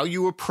about how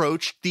you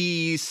approached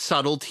the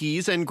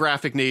subtleties and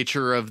graphic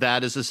nature of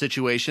that as a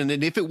situation,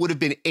 and if it would have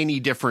been any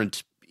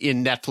different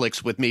in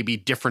Netflix with maybe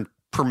different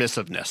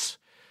permissiveness.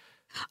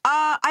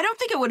 I don't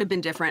think it would have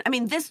been different. I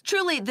mean, this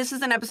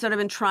is an episode I've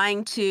been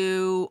trying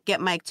to get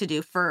Mike to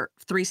do for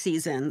 3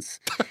 seasons.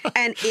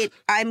 And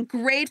I'm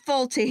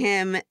grateful to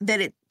him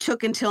that it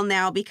took until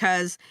now,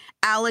 because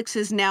Alex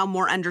is now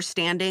more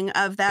understanding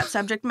of that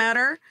subject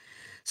matter.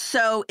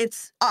 So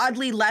it's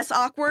oddly less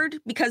awkward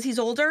because he's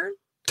older.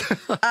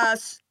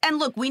 And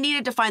look, we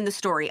needed to find the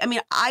story. I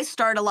mean, I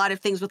start a lot of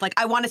things with like,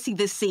 I want to see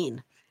this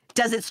scene.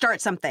 Does it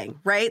start something,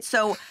 right?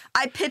 So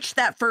I pitched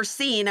that first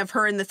scene of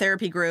her in the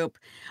therapy group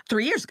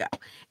 3 years ago.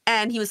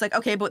 And he was like,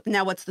 okay, but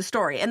now what's the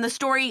story? And the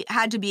story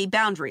had to be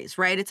boundaries,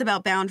 right? It's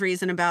about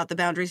boundaries and about the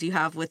boundaries you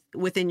have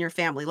within your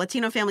family.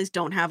 Latino families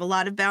don't have a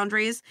lot of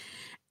boundaries.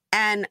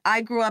 And I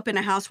grew up in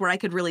a house where I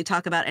could really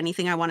talk about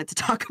anything I wanted to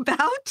talk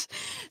about.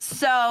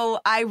 So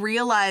I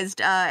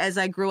realized as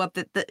I grew up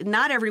that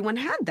not everyone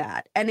had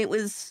that. And it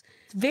was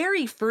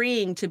very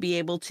freeing to be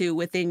able to,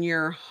 within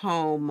your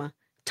home,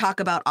 talk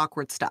about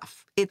awkward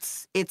stuff.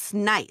 It's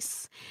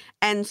nice.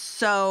 And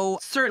so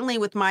certainly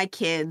with my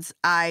kids,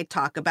 I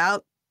talk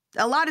about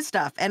a lot of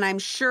stuff. And I'm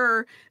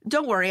sure,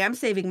 don't worry, I'm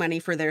saving money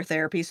for their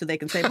therapy so they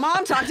can say,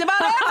 Mom talked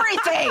about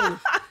everything.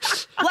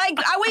 Like,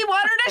 we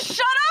want her to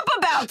shut up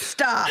about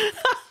stuff.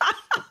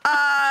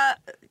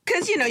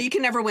 Because, you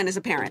can never win as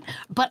a parent.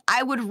 But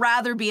I would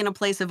rather be in a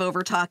place of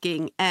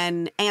over-talking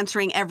and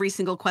answering every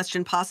single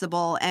question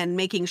possible and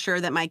making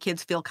sure that my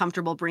kids feel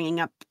comfortable bringing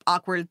up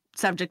awkward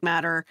subject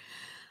matter.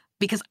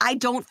 Because I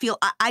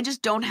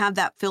just don't have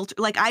that filter.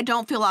 Like, I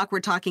don't feel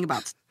awkward talking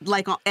about,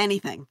 like,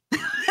 anything.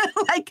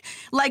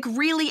 like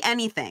really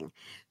anything.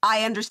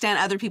 I understand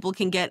other people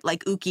can get,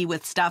 like, ooky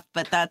with stuff,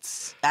 but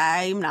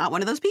I'm not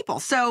one of those people.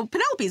 So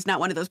Penelope's not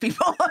one of those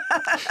people.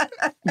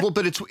 Well,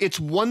 but it's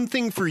one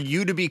thing for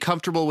you to be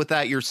comfortable with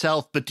that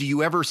yourself, but do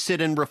you ever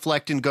sit and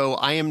reflect and go,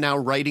 I am now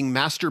writing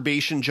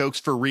masturbation jokes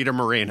for Rita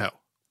Moreno?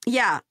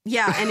 Yeah,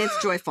 and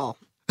it's joyful.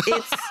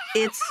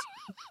 It's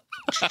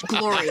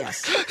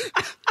glorious.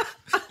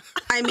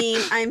 I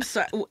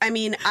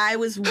mean, I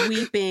was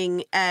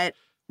weeping at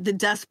the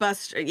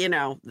dustbuster,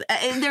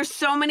 and there's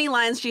so many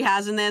lines she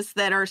has in this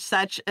that are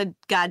such a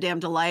goddamn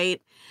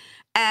delight.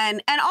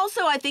 And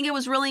also I think it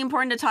was really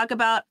important to talk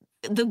about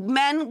the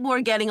men were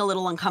getting a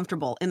little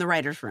uncomfortable in the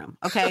writer's room.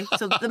 Okay.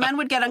 So the men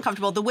would get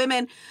uncomfortable. The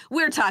women,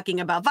 we're talking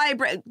about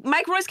vibrate.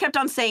 Mike Royce kept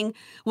on saying,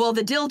 well,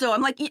 the dildo.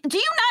 I'm like, do you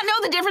not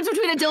know the difference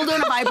between a dildo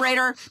and a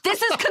vibrator?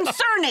 This is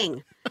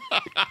concerning.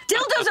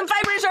 Dildos and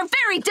vibrators are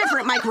very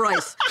different, Mike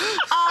Royce.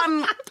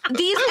 And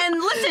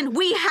listen,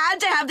 we had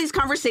to have these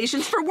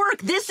conversations for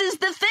work. This is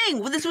the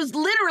thing. This was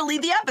literally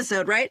the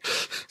episode, right?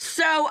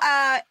 So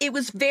it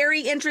was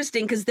very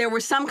interesting because there were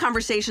some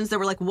conversations that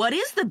were like, what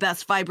is the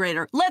best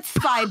vibrator? Let's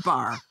sidebar.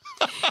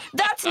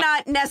 That's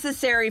not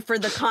necessary for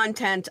the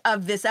content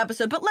of this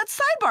episode, but let's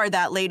sidebar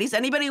that, ladies.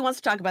 Anybody who wants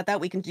to talk about that,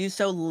 we can do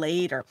so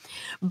later.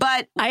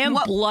 But I am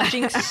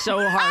blushing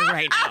so hard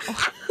right now.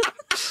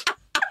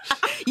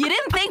 You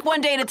didn't think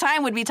One Day at a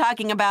Time would be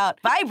talking about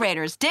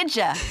vibrators, did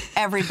you,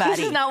 everybody? This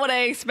is not what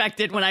I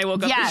expected when I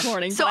woke up this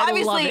morning. So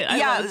obviously, I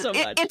love it so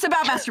much. It's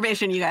about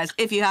masturbation, you guys,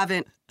 if you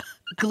haven't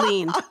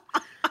gleaned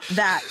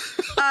that.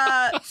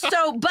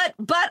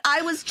 But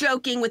I was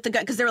joking with the guy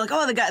because they were like,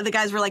 oh, the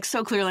guys were like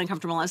so clearly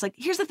uncomfortable. And I was like,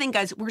 here's the thing,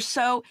 guys,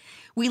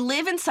 we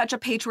live in such a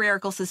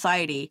patriarchal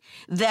society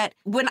that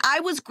when I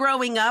was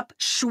growing up,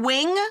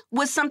 schwing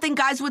was something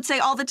guys would say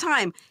all the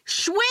time.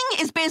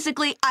 Schwing is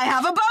basically, I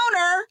have a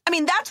boner. I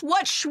mean, that's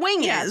what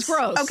schwing is. It's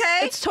gross. Okay?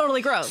 It's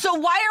totally gross. So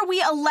why are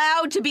we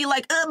allowed to be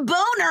like,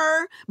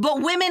 boner,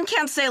 but women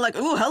can't say like,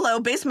 ooh, hello,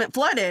 basement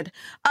flooded.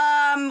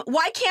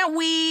 Why can't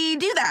we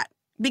do that?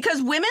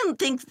 Because women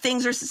think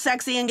things are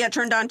sexy and get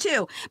turned on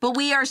too. But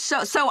we are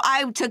so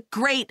I took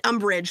great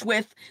umbrage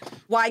with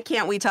why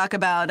can't we talk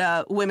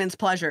about women's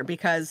pleasure?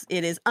 Because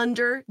it is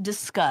under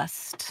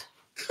discussed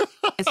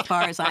as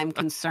far as I'm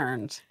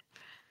concerned.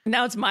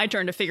 Now it's my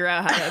turn to figure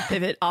out how to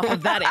pivot off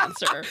of that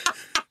answer.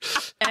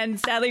 And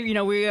sadly,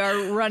 we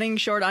are running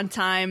short on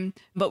time,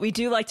 but we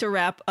do like to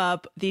wrap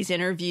up these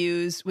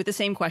interviews with the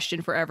same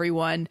question for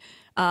everyone.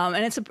 And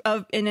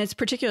it's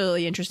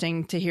particularly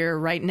interesting to hear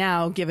right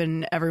now,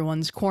 given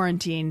everyone's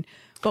quarantine.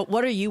 But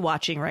what are you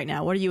watching right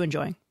now? What are you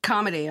enjoying?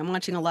 Comedy. I'm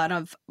watching a lot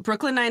of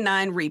Brooklyn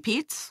Nine-Nine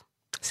repeats.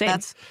 Same.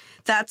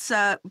 That's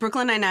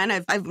Brooklyn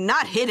Nine-Nine. I've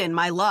not hidden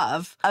my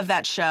love of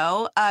that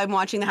show. I'm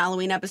watching the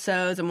Halloween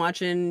episodes. I'm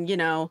watching,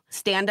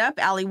 stand-up,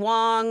 Ali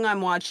Wong.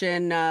 I'm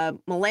watching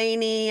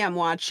Mulaney. I'm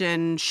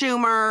watching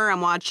Schumer.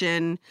 I'm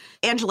watching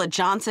Angela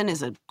Johnson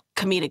is a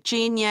comedic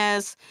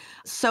genius.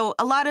 So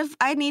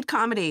I need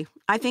comedy.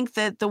 I think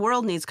that the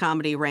world needs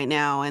comedy right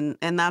now. And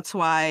that's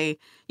why,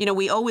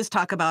 we always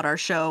talk about our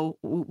show.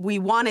 We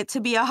want it to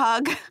be a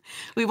hug.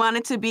 We want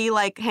it to be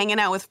like hanging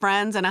out with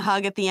friends and a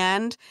hug at the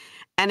end.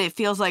 And it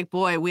feels like,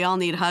 boy, we all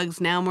need hugs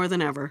now more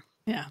than ever.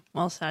 Yeah,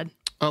 well said.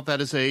 Well,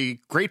 that is a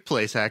great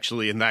place,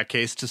 actually, in that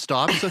case, to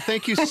stop. So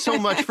thank you so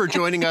much for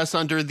joining us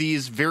under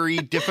these very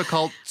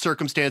difficult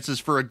circumstances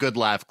for a good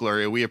laugh,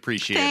 Gloria. We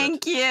appreciate it.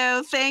 Thank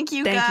you. Thank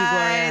you,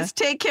 guys.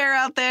 Gloria. Take care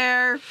out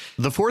there.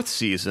 The 4th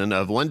season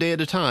of One Day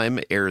at a Time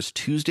airs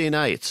Tuesday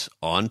nights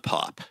on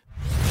Pop.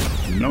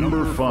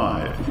 Number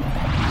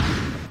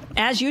 5.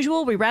 As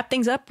usual, we wrap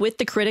things up with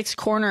the Critics'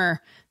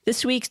 Corner.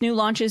 This week's new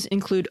launches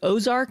include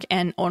Ozark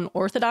and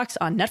Unorthodox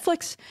on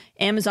Netflix,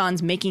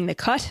 Amazon's Making the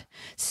Cut,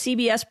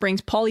 CBS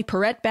brings Pauly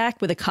Perrette back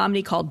with a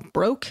comedy called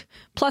Broke,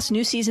 plus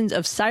new seasons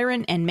of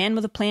Siren and Man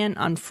with a Plan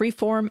on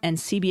Freeform and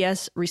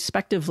CBS,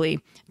 respectively.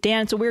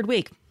 Dan, it's a weird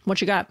week. What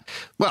you got?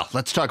 Well,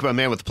 let's talk about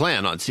Man with a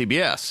Plan on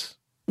CBS.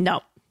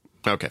 No.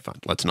 Okay, fine.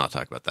 Let's not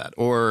talk about that.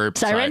 Or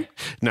Siren?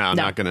 No,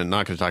 not gonna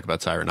talk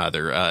about Siren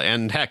either.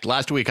 And heck,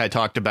 last week I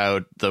talked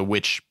about the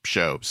Witch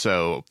show,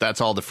 so that's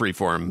all the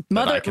Freeform.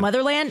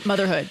 Motherland,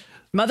 Motherhood,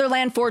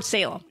 Motherland, Fort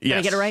Salem. Did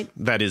I get it right?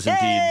 That is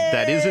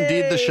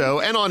indeed the show.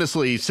 And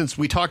honestly, since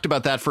we talked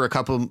about that for a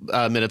couple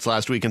minutes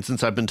last week, and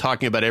since I've been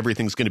talking about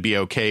everything's going to be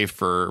okay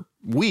for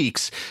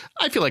weeks,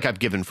 I feel like I've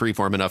given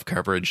Freeform enough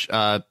coverage.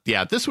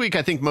 This week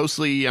I think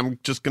mostly I'm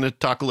just going to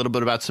talk a little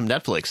bit about some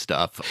Netflix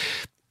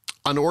stuff.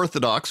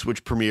 Unorthodox,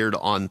 which premiered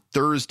on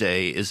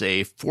Thursday, is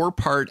a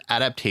 4-part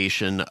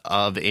adaptation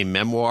of a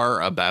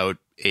memoir about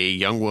a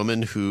young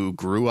woman who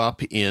grew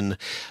up in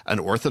an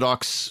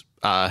Orthodox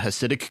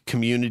Hasidic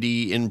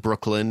community in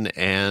Brooklyn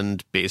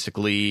and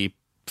basically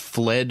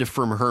fled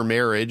from her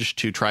marriage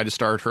to try to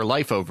start her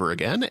life over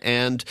again.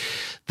 And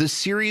the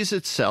series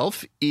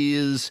itself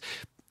is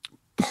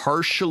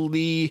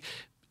partially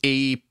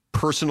a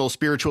personal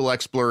spiritual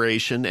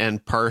exploration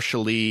and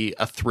partially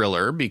a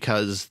thriller,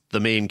 because the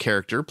main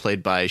character,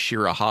 played by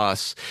Shira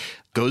Haas,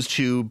 goes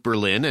to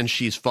Berlin, and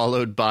she's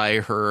followed by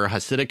her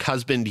Hasidic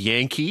husband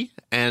Yankee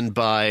and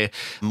by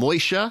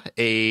Moishe,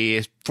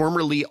 a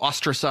formerly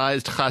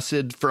ostracized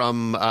Hasid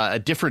from a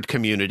different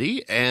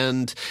community,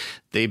 and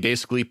they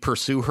basically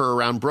pursue her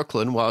around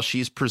Brooklyn while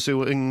she's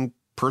pursuing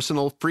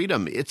personal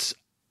freedom. It's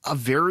a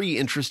very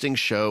interesting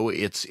show.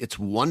 It's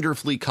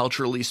wonderfully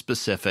culturally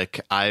specific.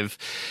 I've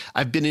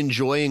been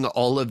enjoying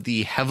all of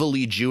the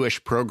heavily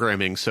Jewish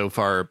programming so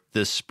far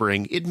this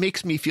spring. It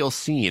makes me feel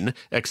seen,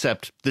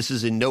 except this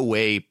is in no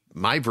way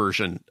my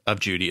version of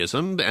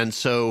Judaism. And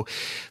so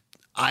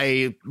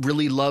I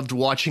really loved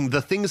watching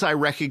the things I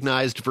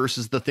recognized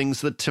versus the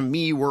things that to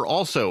me were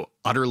also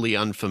utterly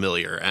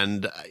unfamiliar.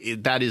 And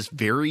that is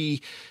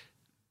very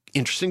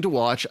interesting to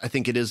watch. I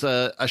think it is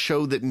a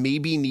show that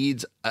maybe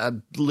needs a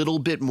little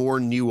bit more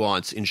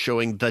nuance in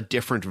showing the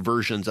different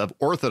versions of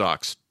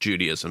Orthodox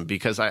Judaism,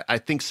 because I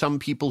think some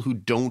people who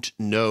don't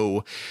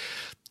know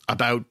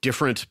about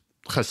different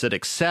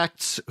Hasidic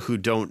sects, who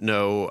don't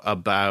know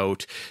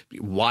about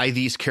why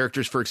these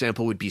characters, for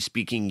example, would be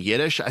speaking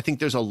Yiddish, I think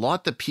there's a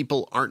lot that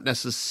people aren't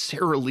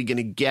necessarily going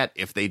to get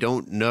if they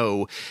don't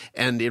know,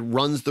 and it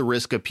runs the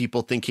risk of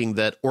people thinking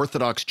that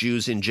Orthodox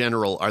Jews in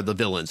general are the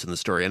villains in the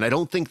story. And I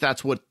don't think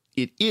that's what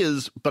it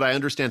is, but I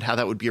understand how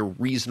that would be a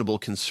reasonable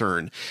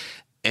concern.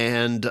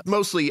 And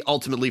mostly,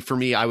 ultimately, for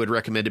me, I would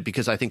recommend it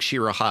because I think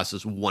Shira Haas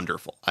is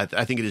wonderful. I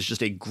think it is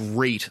just a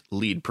great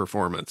lead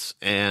performance.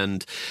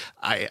 And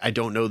I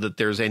don't know that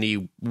there's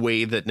any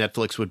way that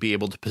Netflix would be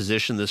able to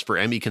position this for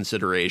Emmy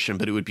consideration,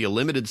 but it would be a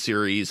limited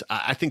series.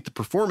 I think the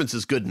performance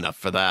is good enough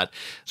for that.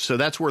 So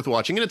that's worth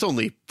watching. And it's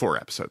only 4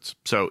 episodes.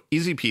 So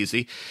easy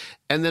peasy.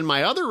 And then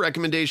my other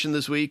recommendation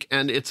this week,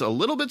 and it's a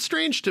little bit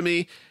strange to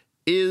me,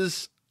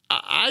 is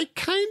I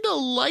kind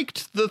of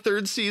liked the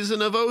 3rd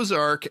season of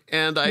Ozark,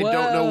 and I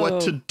don't know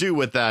what to do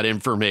with that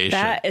information.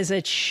 That is a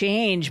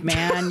change,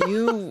 man.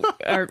 You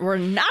were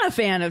not a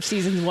fan of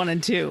seasons 1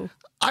 and 2.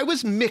 I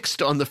was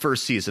mixed on the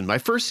first season. My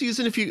first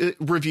season, if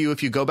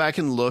you go back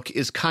and look,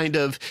 is kind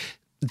of,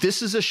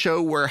 this is a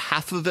show where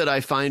half of it I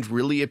find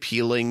really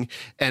appealing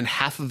and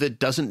half of it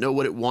doesn't know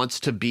what it wants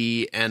to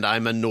be. And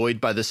I'm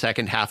annoyed by the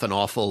second half an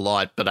awful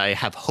lot, but I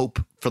have hope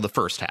for the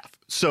first half.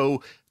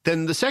 So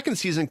then the second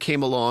season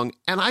came along,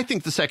 and I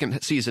think the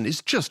second season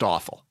is just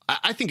awful.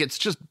 I think it's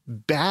just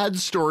bad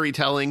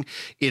storytelling.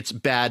 It's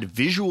bad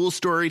visual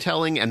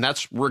storytelling, and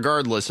that's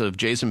regardless of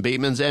Jason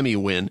Bateman's Emmy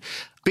win.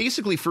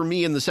 Basically, for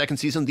me in the second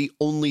season, the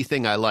only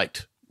thing I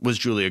liked was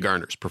Julia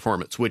Garner's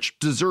performance, which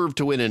deserved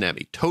to win an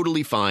Emmy.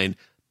 Totally fine.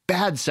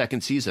 Bad second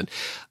season.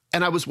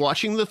 And I was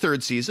watching the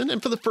 3rd season,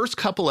 and for the first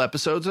couple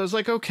episodes, I was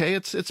like, okay,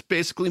 it's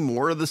basically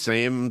more of the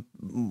same,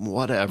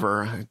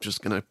 whatever. I'm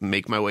just going to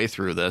make my way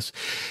through this.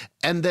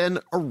 And then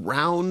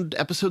around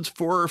episodes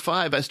 4 or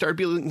 5, I started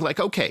being like,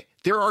 okay,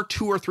 there are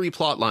 2 or 3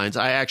 plot lines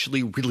I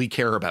actually really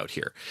care about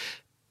here,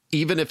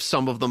 even if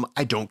some of them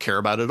I don't care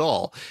about at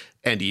all.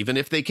 And even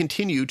if they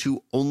continue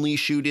to only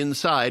shoot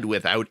inside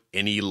without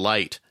any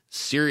light.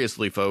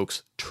 Seriously,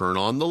 folks, turn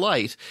on the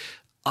light.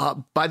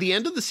 By the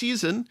end of the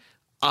season,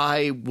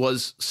 I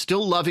was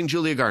still loving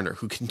Julia Garner,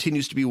 who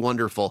continues to be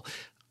wonderful.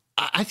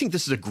 I think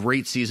this is a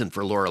great season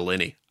for Laura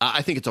Linney.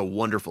 I think it's a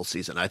wonderful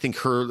season. I think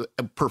her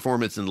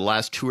performance in the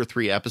last 2 or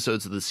 3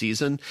 episodes of the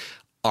season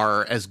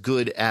are as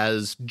good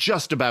as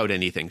just about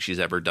anything she's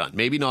ever done.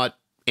 Maybe not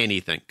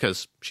anything,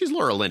 because she's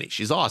Laura Linney.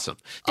 She's awesome.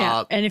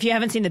 Yeah. And if you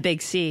haven't seen The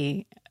Big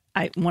C,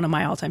 one of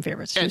my all-time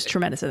favorites. She was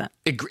tremendous in that.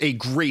 A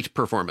great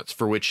performance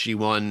for which she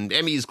won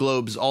Emmys,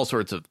 Globes, all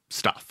sorts of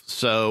stuff.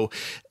 So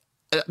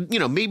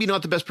maybe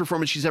not the best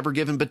performance she's ever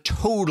given, but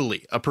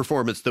totally a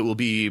performance that will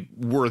be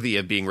worthy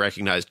of being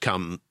recognized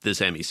come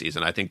this Emmy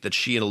season. I think that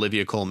she and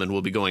Olivia Colman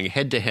will be going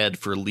head-to-head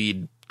for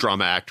lead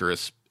drama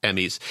actress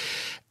Emmys.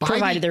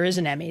 Provided there is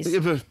an Emmys.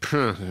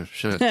 True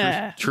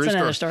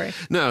another story.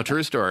 No,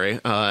 true story.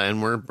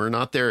 And we're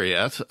not there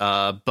yet.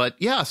 But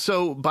yeah,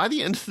 so by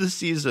the end of the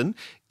season,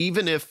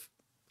 even if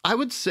I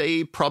would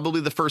say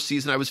probably the first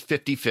season I was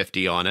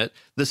 50-50 on it.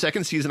 The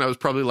second season I was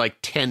probably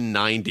like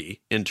 10-90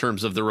 in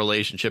terms of the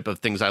relationship of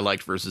things I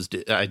liked versus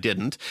I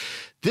didn't.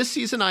 This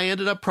season I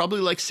ended up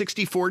probably like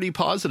 60-40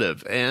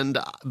 positive. And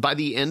by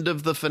the end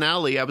of the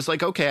finale, I was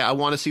like, okay, I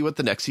want to see what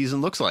the next season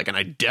looks like. And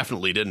I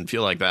definitely didn't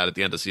feel like that at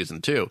the end of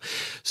season 2.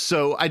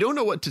 So I don't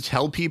know what to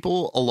tell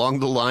people along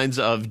the lines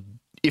of,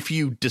 if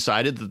you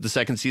decided that the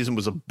second season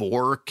was a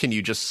bore, can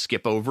you just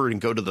skip over and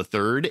go to the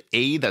third?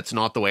 A, that's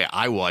not the way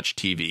I watch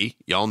TV.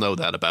 Y'all know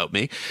that about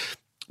me.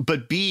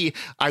 But B,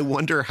 I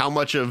wonder how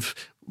much of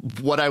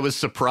what I was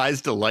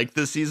surprised to like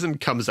this season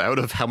comes out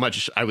of how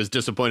much I was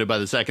disappointed by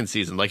the second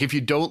season. Like, if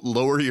you don't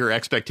lower your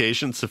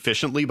expectations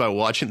sufficiently by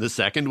watching the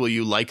second, will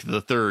you like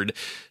the third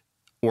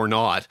or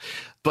not?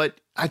 But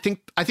I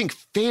think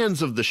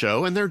fans of the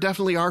show, and there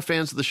definitely are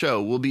fans of the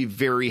show, will be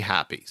very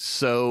happy.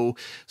 So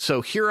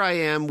here I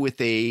am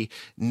with a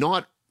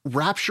not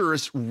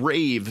rapturous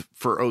rave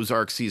for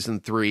Ozark season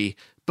 3,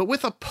 but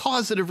with a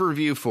positive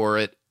review for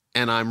it,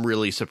 and I'm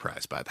really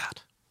surprised by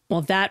that.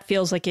 Well, that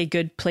feels like a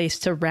good place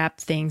to wrap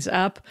things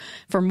up.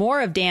 For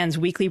more of Dan's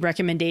weekly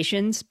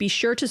recommendations, be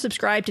sure to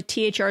subscribe to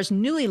THR's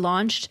newly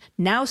launched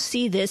Now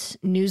See This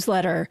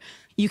newsletter.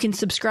 You can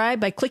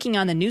subscribe by clicking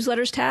on the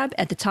newsletters tab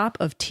at the top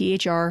of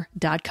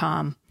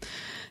thr.com.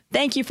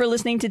 Thank you for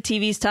listening to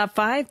TV's Top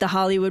 5, the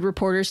Hollywood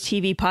Reporters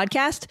TV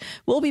podcast.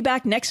 We'll be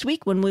back next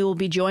week when we will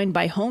be joined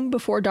by Home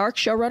Before Dark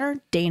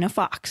showrunner Dana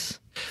Fox.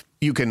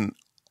 You can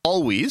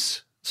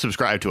always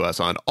subscribe to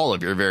us on all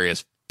of your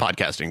various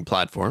podcasting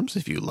platforms.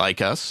 If you like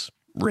us,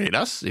 rate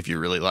us. If you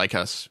really like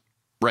us,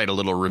 write a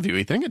little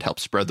reviewy thing. It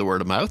helps spread the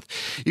word of mouth.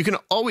 You can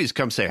always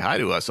come say hi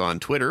to us on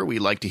Twitter. We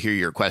like to hear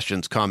your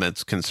questions,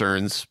 comments,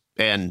 concerns,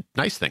 and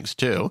nice things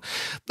too.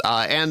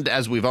 And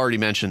as we've already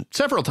mentioned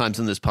several times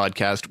in this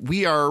podcast,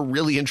 we are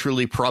really and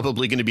truly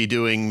probably going to be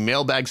doing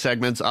mailbag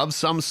segments of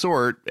some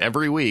sort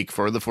every week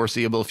for the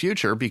foreseeable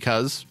future,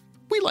 because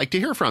we like to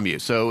hear from you.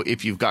 So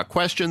if you've got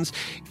questions,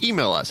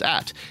 email us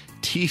at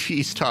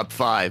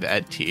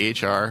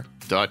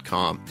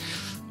tvstop5@thr.com.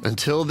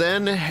 Until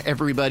then,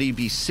 everybody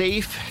be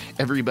safe.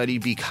 Everybody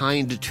be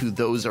kind to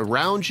those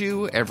around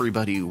you.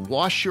 Everybody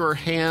wash your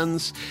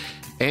hands.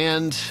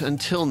 And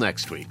until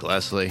next week,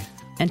 Leslie.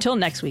 Until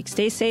next week,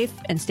 stay safe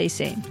and stay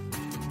sane.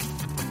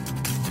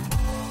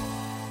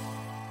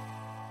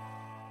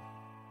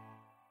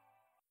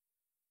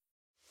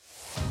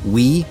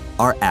 We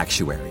are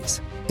actuaries.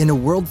 In a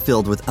world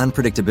filled with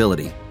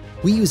unpredictability,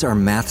 we use our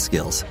math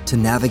skills to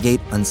navigate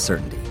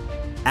uncertainty.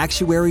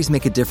 Actuaries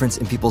make a difference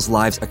in people's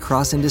lives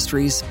across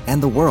industries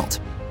and the world.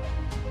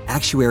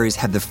 Actuaries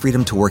have the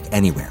freedom to work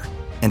anywhere,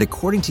 and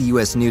according to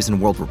U.S. News &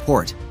 World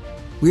Report,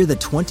 we're the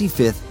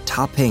 25th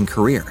top-paying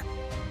career.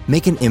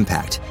 Make an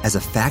impact as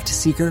a fact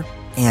seeker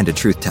and a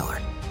truth teller.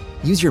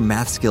 Use your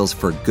math skills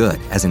for good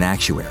as an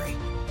actuary.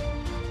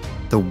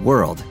 The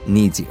world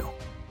needs you.